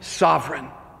remains sovereign.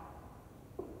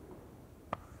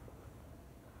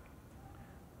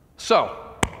 So,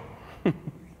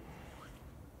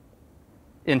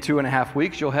 in 2.5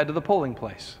 weeks, you'll head to the polling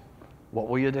place. What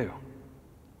will you do?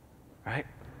 Right?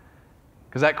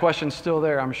 Because that question's still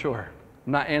there, I'm sure.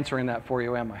 I'm not answering that for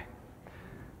you, am I?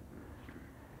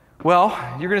 Well,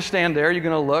 you're going to stand there. You're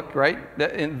going to look, right?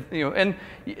 And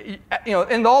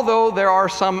although there are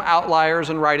some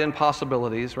outliers and write-in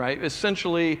possibilities, right?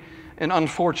 Essentially and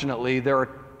unfortunately, there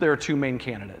are two main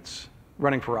candidates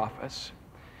running for office,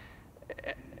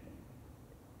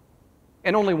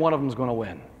 and only one of them is going to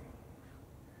win.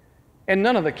 And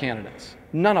none of the candidates,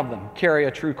 none of them carry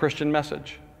a true Christian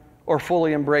message or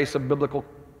fully embrace a biblical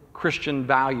Christian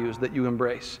values that you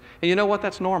embrace. And you know what?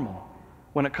 That's normal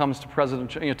when it comes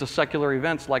to to secular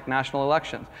events like national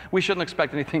elections. We shouldn't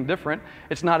expect anything different.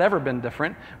 It's not ever been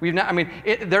different.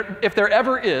 If there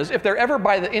ever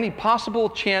by any possible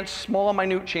chance, small,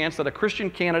 minute chance that a Christian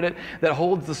candidate that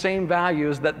holds the same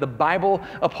values that the Bible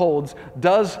upholds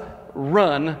does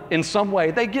run in some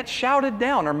way, they get shouted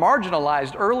down or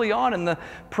marginalized early on in the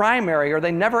primary, or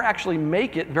they never actually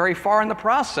make it very far in the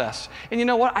process. And you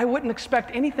know what? I wouldn't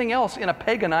expect anything else in a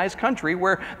paganized country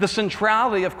where the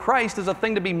centrality of Christ is a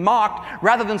thing to be mocked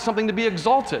rather than something to be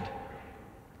exalted.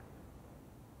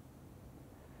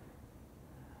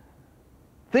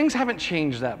 Things haven't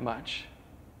changed that much.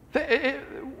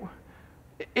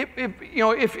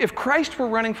 If Christ were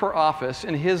running for office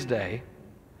in his day,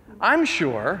 I'm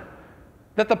sure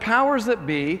that the powers that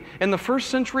be in the first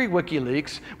century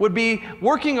WikiLeaks would be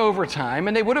working overtime,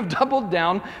 and they would have doubled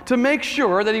down to make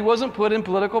sure that he wasn't put in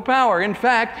political power. In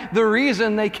fact, the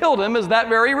reason they killed him is that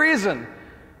very reason.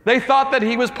 They thought that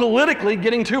he was politically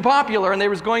getting too popular, and they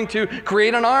was going to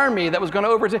create an army that was going to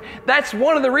overtake. That's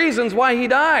one of the reasons why he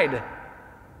died.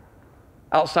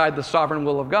 Outside the sovereign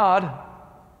will of God.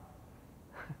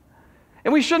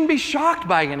 And we shouldn't be shocked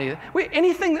by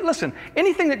anything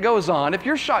that goes on. If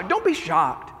you're shocked, don't be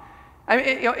shocked. I mean,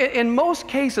 in most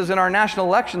cases in our national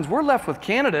elections, we're left with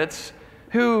candidates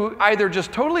who either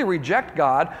just totally reject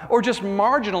God or just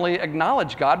marginally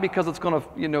acknowledge God because it's going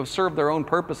to, serve their own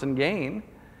purpose and gain.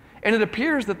 And it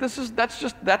appears that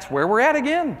that's where we're at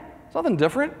again. It's nothing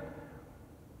different.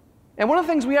 And one of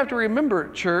the things we have to remember,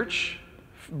 church,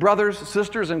 brothers,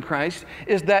 sisters in Christ,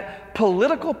 is that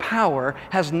political power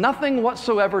has nothing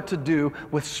whatsoever to do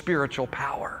with spiritual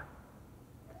power.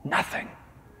 Nothing.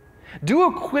 Do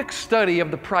a quick study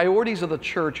of the priorities of the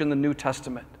church in the New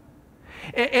Testament,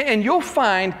 and you'll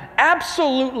find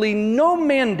absolutely no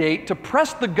mandate to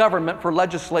press the government for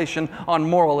legislation on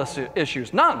moral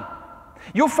issues. None.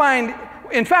 You'll find,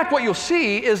 in fact, what you'll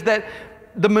see is that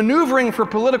the maneuvering for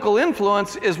political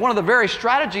influence is one of the very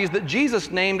strategies that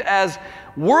Jesus named as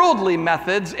worldly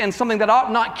methods and something that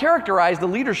ought not characterize the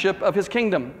leadership of his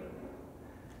kingdom.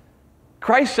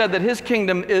 Christ said that his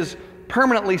kingdom is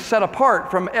permanently set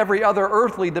apart from every other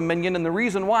earthly dominion, and the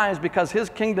reason why is because his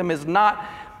kingdom is not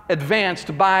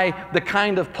advanced by the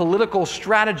kind of political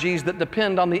strategies that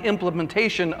depend on the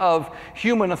implementation of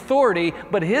human authority,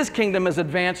 but his kingdom is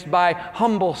advanced by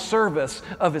humble service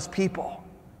of his people.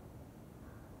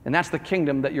 And that's the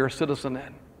kingdom that you're a citizen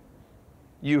in,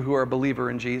 you who are a believer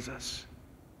in Jesus.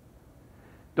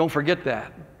 Don't forget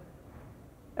that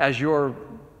as you're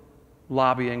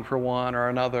lobbying for one or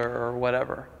another or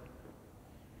whatever.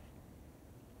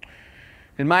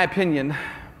 In my opinion,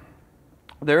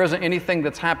 there isn't anything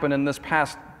that's happened in this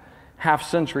past half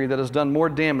century that has done more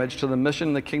damage to the mission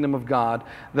in the kingdom of God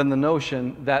than the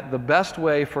notion that the best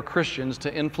way for Christians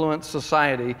to influence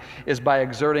society is by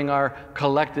exerting our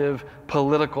collective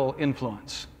political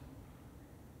influence.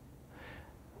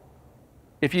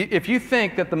 If you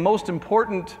think that the most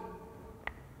important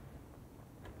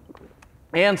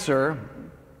answer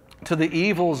to the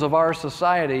evils of our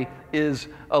society is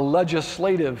a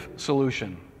legislative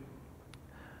solution,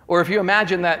 Or if you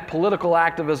imagine that political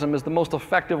activism is the most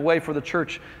effective way for the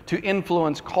church to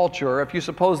influence culture, or if you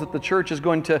suppose that the church is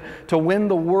going to win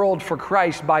the world for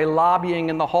Christ by lobbying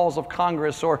in the halls of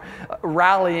Congress or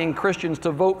rallying Christians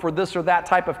to vote for this or that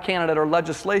type of candidate or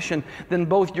legislation, then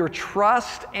both your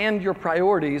trust and your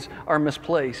priorities are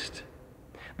misplaced.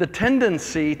 The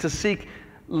tendency to seek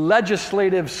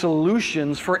legislative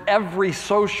solutions for every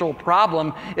social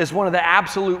problem is one of the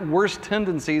absolute worst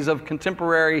tendencies of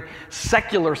contemporary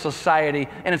secular society,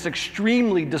 and it's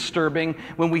extremely disturbing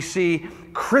when we see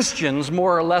Christians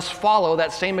more or less follow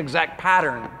that same exact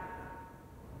pattern.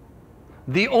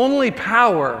 The only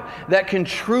power that can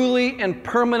truly and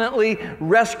permanently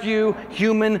rescue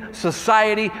human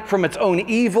society from its own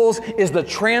evils is the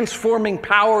transforming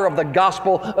power of the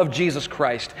gospel of Jesus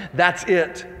Christ. That's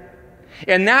it.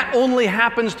 And that only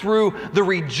happens through the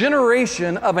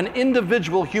regeneration of an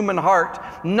individual human heart,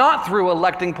 not through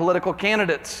electing political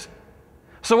candidates.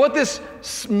 So what this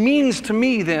means to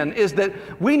me then is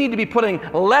that we need to be putting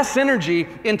less energy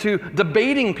into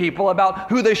debating people about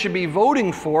who they should be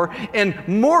voting for and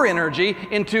more energy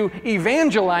into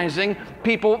evangelizing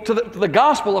people to the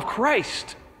gospel of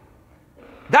Christ.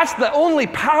 That's the only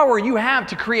power you have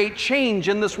to create change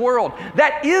in this world.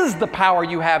 That is the power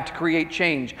you have to create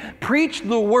change. Preach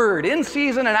the word in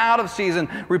season and out of season.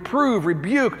 Reprove,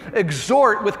 rebuke,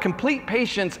 exhort with complete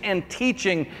patience and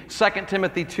teaching, 2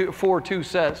 Timothy 4:2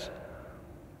 says.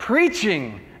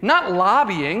 Preaching, not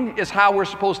lobbying, is how we're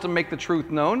supposed to make the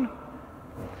truth known.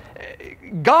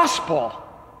 Gospel,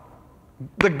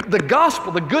 the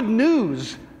gospel, the good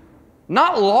news,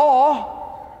 not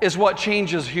law, is what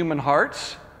changes human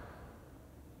hearts.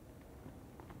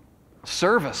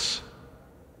 Service,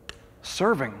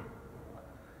 serving,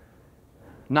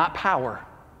 not power,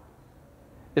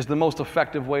 is the most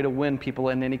effective way to win people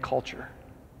in any culture.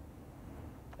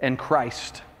 And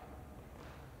Christ,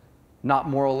 not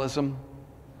moralism,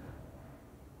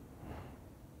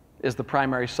 is the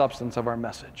primary substance of our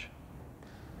message.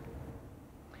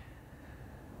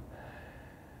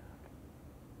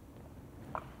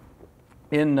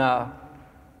 I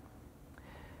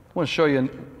want to show you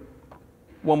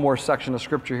one more section of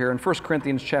Scripture here. In 1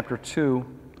 Corinthians chapter 2,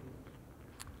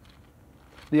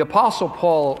 the Apostle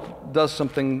Paul does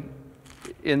something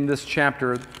in this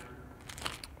chapter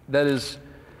that is,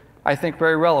 I think,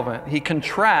 very relevant. He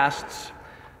contrasts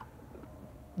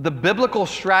the biblical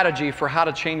strategy for how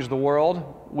to change the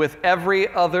world with every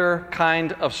other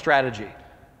kind of strategy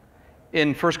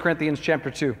in 1 Corinthians chapter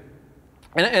 2.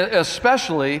 And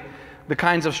especially the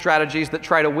kinds of strategies that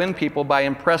try to win people by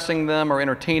impressing them or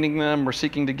entertaining them or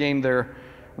seeking to gain their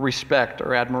respect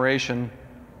or admiration.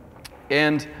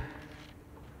 And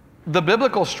the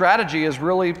biblical strategy is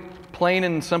really plain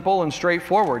and simple and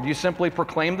straightforward. You simply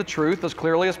proclaim the truth as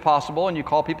clearly as possible and you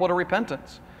call people to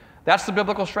repentance. That's the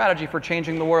biblical strategy for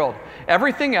changing the world.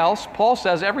 Everything else, Paul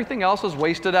says, everything else is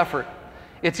wasted effort.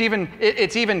 It's even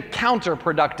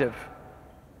counterproductive.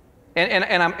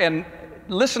 And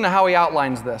listen to how he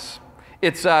outlines this.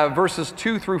 It's verses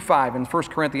 2 through 5 in 1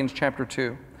 Corinthians chapter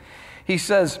 2. He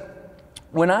says,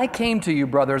 "When I came to you,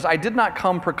 brothers, I did not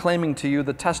come proclaiming to you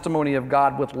the testimony of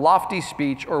God with lofty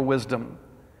speech or wisdom.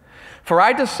 For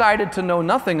I decided to know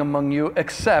nothing among you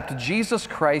except Jesus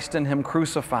Christ and Him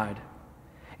crucified.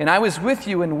 And I was with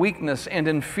you in weakness and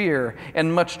in fear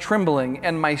and much trembling,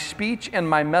 and my speech and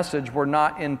my message were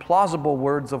not in plausible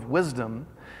words of wisdom,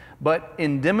 but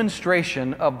in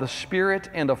demonstration of the Spirit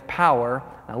and of power."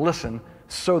 Now listen,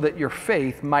 "so that your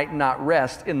faith might not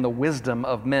rest in the wisdom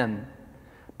of men,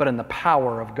 but in the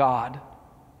power of God."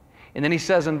 And then he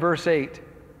says in verse 8,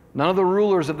 "None of the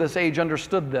rulers of this age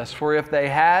understood this, for if they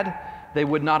had, they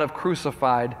would not have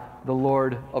crucified the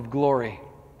Lord of glory."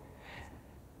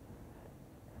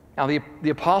 Now the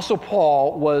Apostle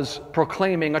Paul was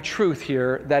proclaiming a truth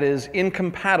here that is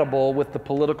incompatible with the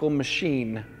political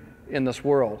machine in this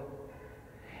world.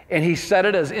 And he said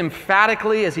it as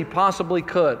emphatically as he possibly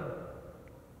could.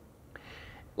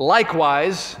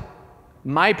 Likewise,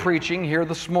 my preaching here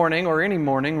this morning, or any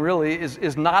morning really,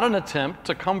 is not an attempt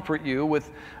to comfort you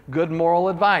with good moral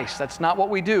advice. That's not what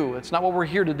we do. It's not what we're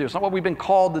here to do. It's not what we've been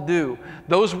called to do.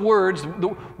 Those words,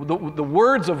 the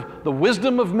words of the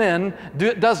wisdom of men,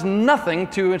 does nothing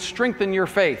to strengthen your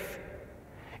faith.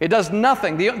 It does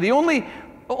nothing.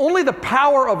 Only the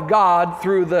power of God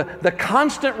through the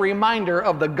constant reminder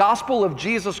of the gospel of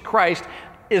Jesus Christ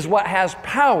is what has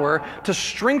power to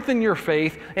strengthen your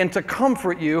faith and to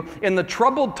comfort you in the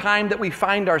troubled time that we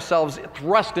find ourselves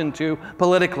thrust into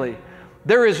politically.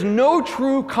 There is no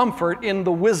true comfort in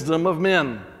the wisdom of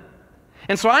men.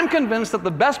 And so I'm convinced that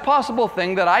the best possible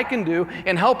thing that I can do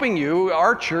in helping you,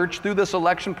 our church, through this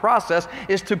election process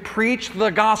is to preach the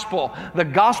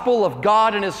gospel of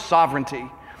God and His sovereignty.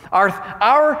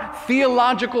 Our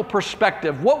theological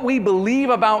perspective, what we believe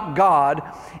about God,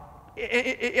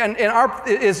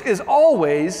 is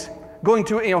always going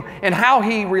to, and how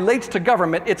He relates to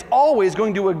government, it's always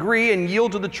going to agree and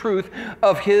yield to the truth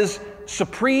of His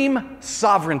supreme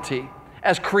sovereignty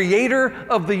as creator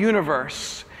of the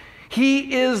universe.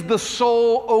 He is the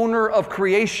sole owner of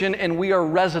creation, and we are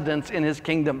residents in His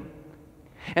kingdom.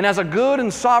 And as a good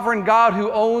and sovereign God who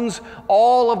owns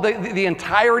all of the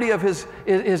entirety of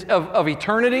of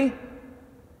eternity,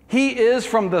 He is,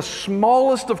 from the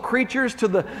smallest of creatures to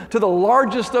the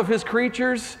largest of His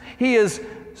creatures, He is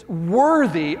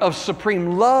worthy of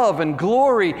supreme love and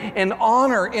glory and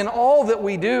honor in all that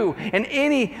we do. And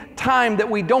any time that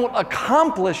we don't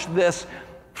accomplish this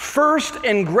first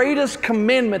and greatest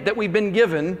commandment that we've been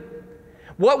given,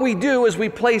 what we do is we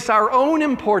place our own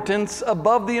importance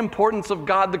above the importance of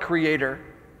God the Creator.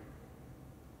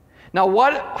 Now,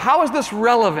 how is this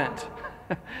relevant?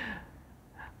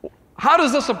 How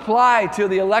does this apply to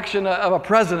the election of a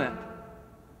president?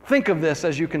 Think of this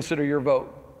as you consider your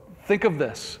vote. Think of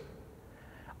this.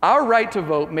 Our right to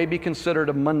vote may be considered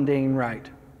a mundane right,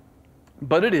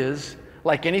 but it is,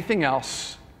 like anything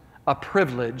else, a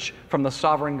privilege from the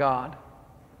sovereign God.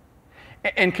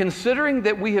 And considering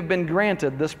that we have been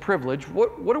granted this privilege,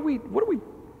 what do we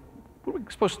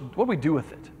do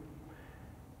with it?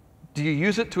 Do you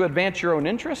use it to advance your own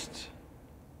interests?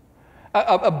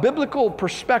 A biblical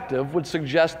perspective would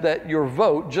suggest that your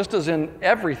vote, just as in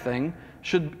everything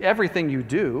you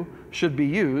do, should be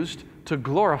used to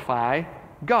glorify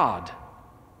God.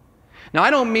 Now, I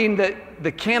don't mean that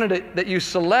the candidate that you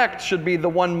select should be the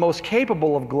one most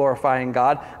capable of glorifying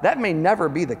God. That may never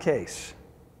be the case.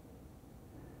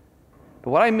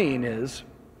 But what I mean is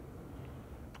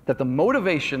that the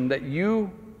motivation that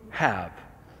you have,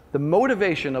 the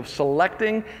motivation of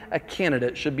selecting a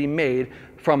candidate, should be made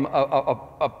from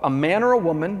a man or a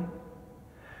woman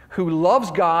who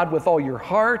loves God with all your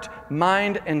heart,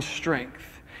 mind, and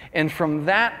strength. And from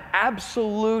that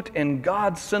absolute and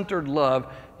God-centered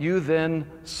love, you then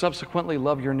subsequently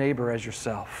love your neighbor as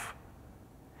yourself.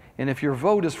 And if your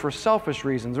vote is for selfish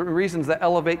reasons, or reasons that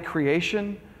elevate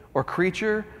creation or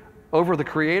creature over the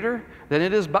Creator, then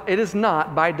it is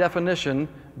not, by definition,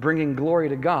 bringing glory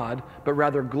to God, but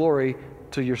rather glory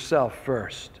to yourself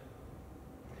first.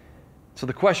 So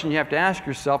the question you have to ask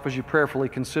yourself as you prayerfully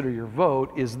consider your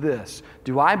vote is this: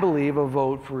 do I believe a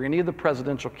vote for any of the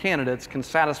presidential candidates can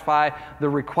satisfy the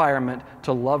requirement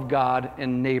to love God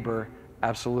and neighbor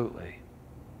absolutely?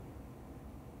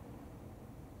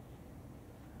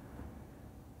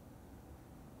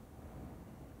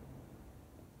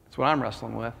 That's what I'm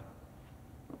wrestling with.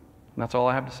 And that's all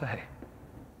I have to say.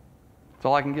 That's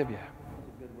all I can give you.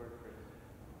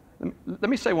 Let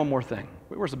me say one more thing.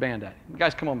 Where's the band at? You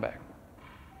guys, come on back.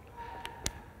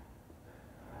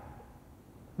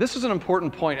 This is an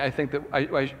important point, I think, that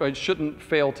I shouldn't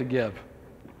fail to give.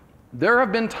 There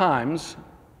have been times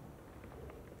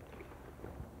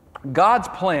God's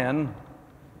plan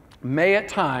may at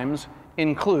times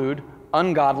include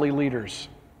ungodly leaders.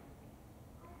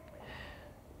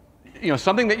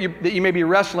 Something that you may be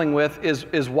wrestling with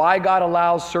is why God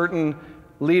allows certain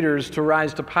leaders to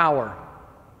rise to power.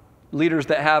 Leaders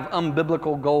that have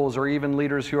unbiblical goals, or even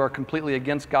leaders who are completely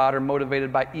against God or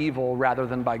motivated by evil rather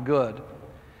than by good.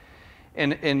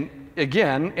 And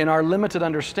again, in our limited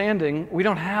understanding, we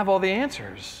don't have all the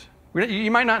answers.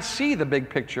 You might not see the big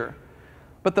picture.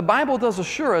 But the Bible does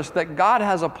assure us that God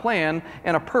has a plan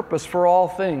and a purpose for all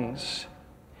things.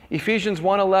 Ephesians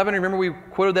 1:11, remember we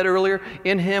quoted that earlier?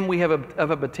 In Him we have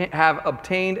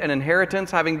obtained an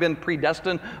inheritance, having been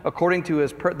predestined according to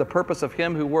the purpose of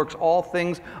Him who works all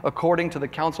things according to the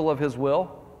counsel of His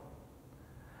will.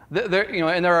 And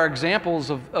there are examples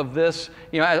of this,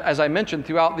 as I mentioned,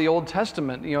 throughout the Old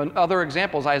Testament. And other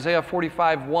examples, Isaiah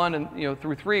 45:1 and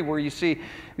through 3, where you see,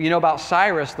 about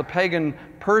Cyrus, the pagan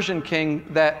Persian king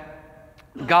that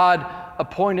God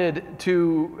appointed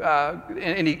to,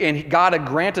 and God had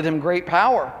granted him great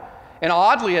power. And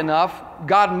oddly enough,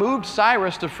 God moved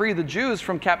Cyrus to free the Jews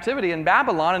from captivity in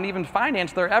Babylon, and even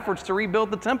financed their efforts to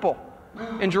rebuild the temple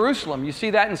in Jerusalem. You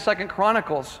see that in 2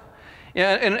 Chronicles.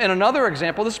 And another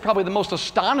example, this is probably the most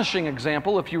astonishing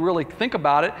example if you really think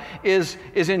about it, is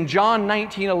in John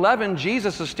 19:11.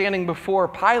 Jesus is standing before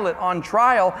Pilate on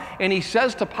trial, and he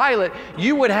says to Pilate,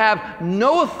 "You would have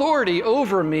no authority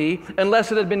over me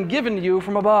unless it had been given to you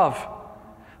from above."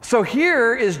 So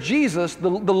here is Jesus, the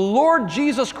Lord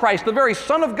Jesus Christ, the very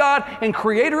Son of God and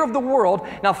Creator of the world.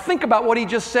 Now think about what he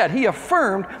just said. He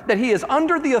affirmed that he is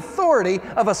under the authority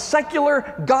of a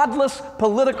secular, godless,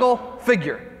 political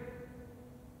figure.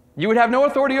 You would have no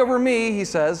authority over me, he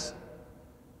says,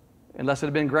 unless it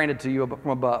had been granted to you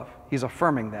from above. He's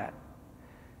affirming that.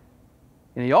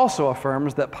 And he also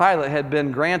affirms that Pilate had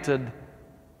been granted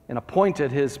and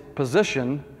appointed his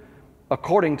position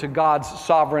according to God's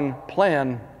sovereign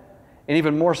plan. And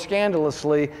even more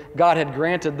scandalously, God had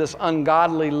granted this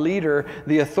ungodly leader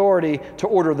the authority to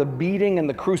order the beating and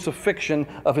the crucifixion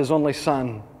of his only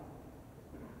son.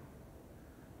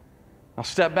 Now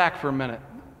step back for a minute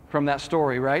from that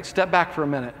story, right? Step back for a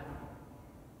minute.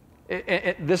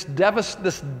 This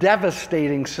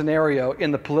devastating scenario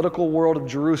in the political world of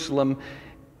Jerusalem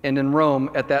and in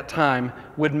Rome at that time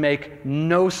would make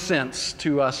no sense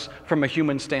to us from a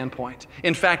human standpoint.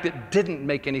 In fact, it didn't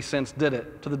make any sense, did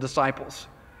it, to the disciples?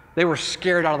 They were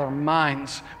scared out of their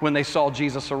minds when they saw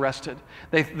Jesus arrested.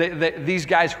 These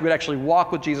guys who had actually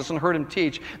walked with Jesus and heard him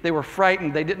teach, they were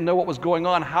frightened. They didn't know what was going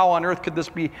on. How on earth could this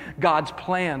be God's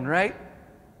plan, right?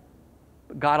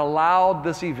 God allowed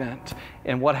this event,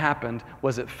 and what happened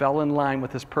was it fell in line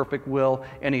with his perfect will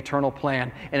and eternal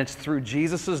plan. And it's through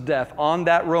Jesus' death on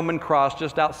that Roman cross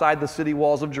just outside the city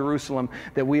walls of Jerusalem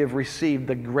that we have received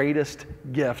the greatest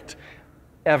gift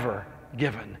ever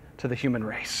given to the human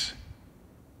race.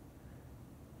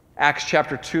 Acts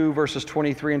chapter 2, verses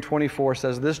 23 and 24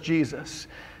 says, "This Jesus,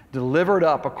 delivered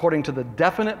up according to the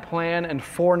definite plan and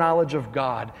foreknowledge of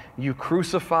God, you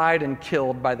crucified and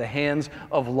killed by the hands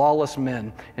of lawless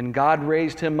men. And God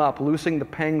raised him up, loosing the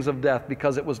pangs of death,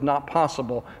 because it was not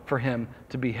possible for him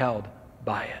to be held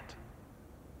by it."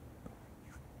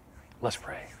 Let's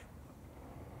pray.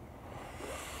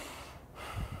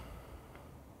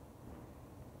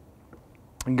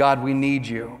 And God, we need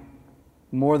you.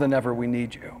 More than ever, we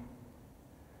need you.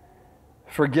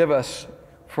 Forgive us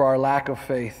for our lack of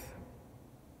faith.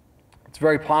 It's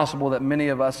very possible that many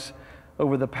of us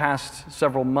over the past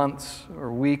several months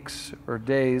or weeks or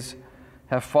days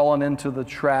have fallen into the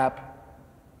trap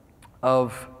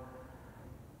of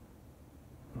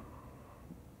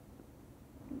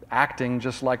acting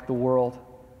just like the world,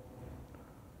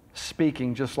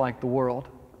 speaking just like the world,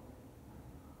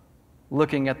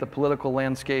 looking at the political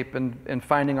landscape and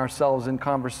finding ourselves in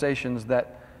conversations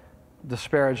that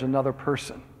disparage another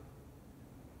person.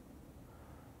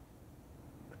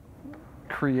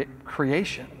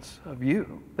 Creations of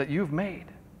you that you've made,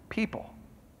 people.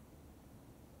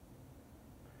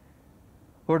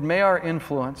 Lord, may our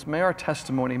influence, may our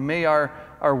testimony, may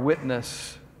our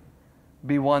witness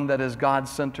be one that is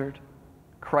God-centered,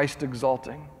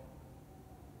 Christ-exalting,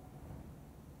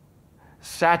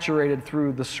 saturated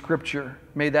through the Scripture.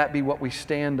 May that be what we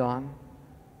stand on,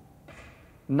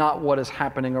 not what is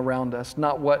happening around us,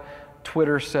 not what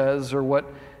Twitter says or what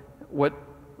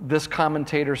this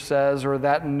commentator says or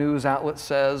that news outlet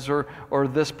says or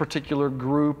this particular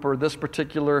group or this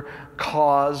particular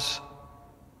cause.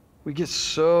 We get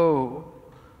so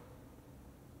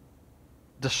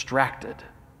distracted.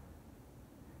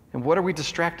 And what are we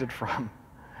distracted from?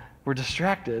 We're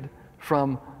distracted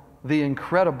from the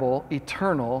incredible,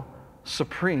 eternal,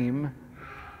 supreme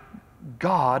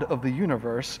God of the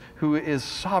universe, who is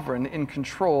sovereign, in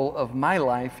control of my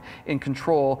life, in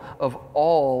control of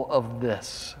all of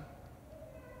this.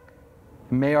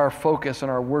 May our focus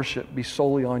and our worship be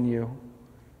solely on you.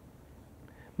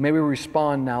 May we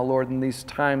respond now, Lord, in this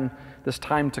time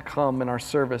to come in our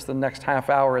service, the next half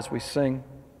hour as we sing.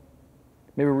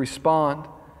 May we respond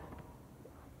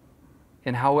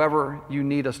in however you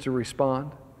need us to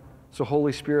respond. So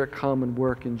Holy Spirit, come and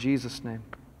work in Jesus' name.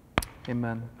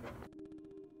 Amen.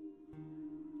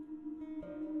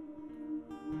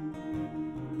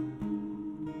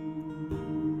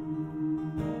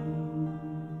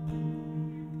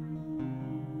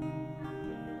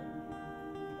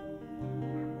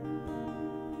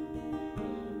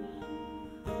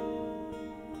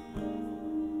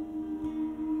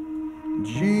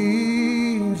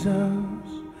 Jesus,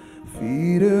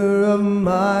 feeder of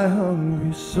my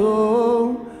hungry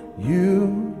soul,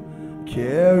 you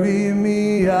carry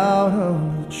me out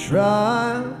of the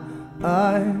trial.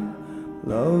 I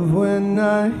love when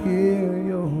I hear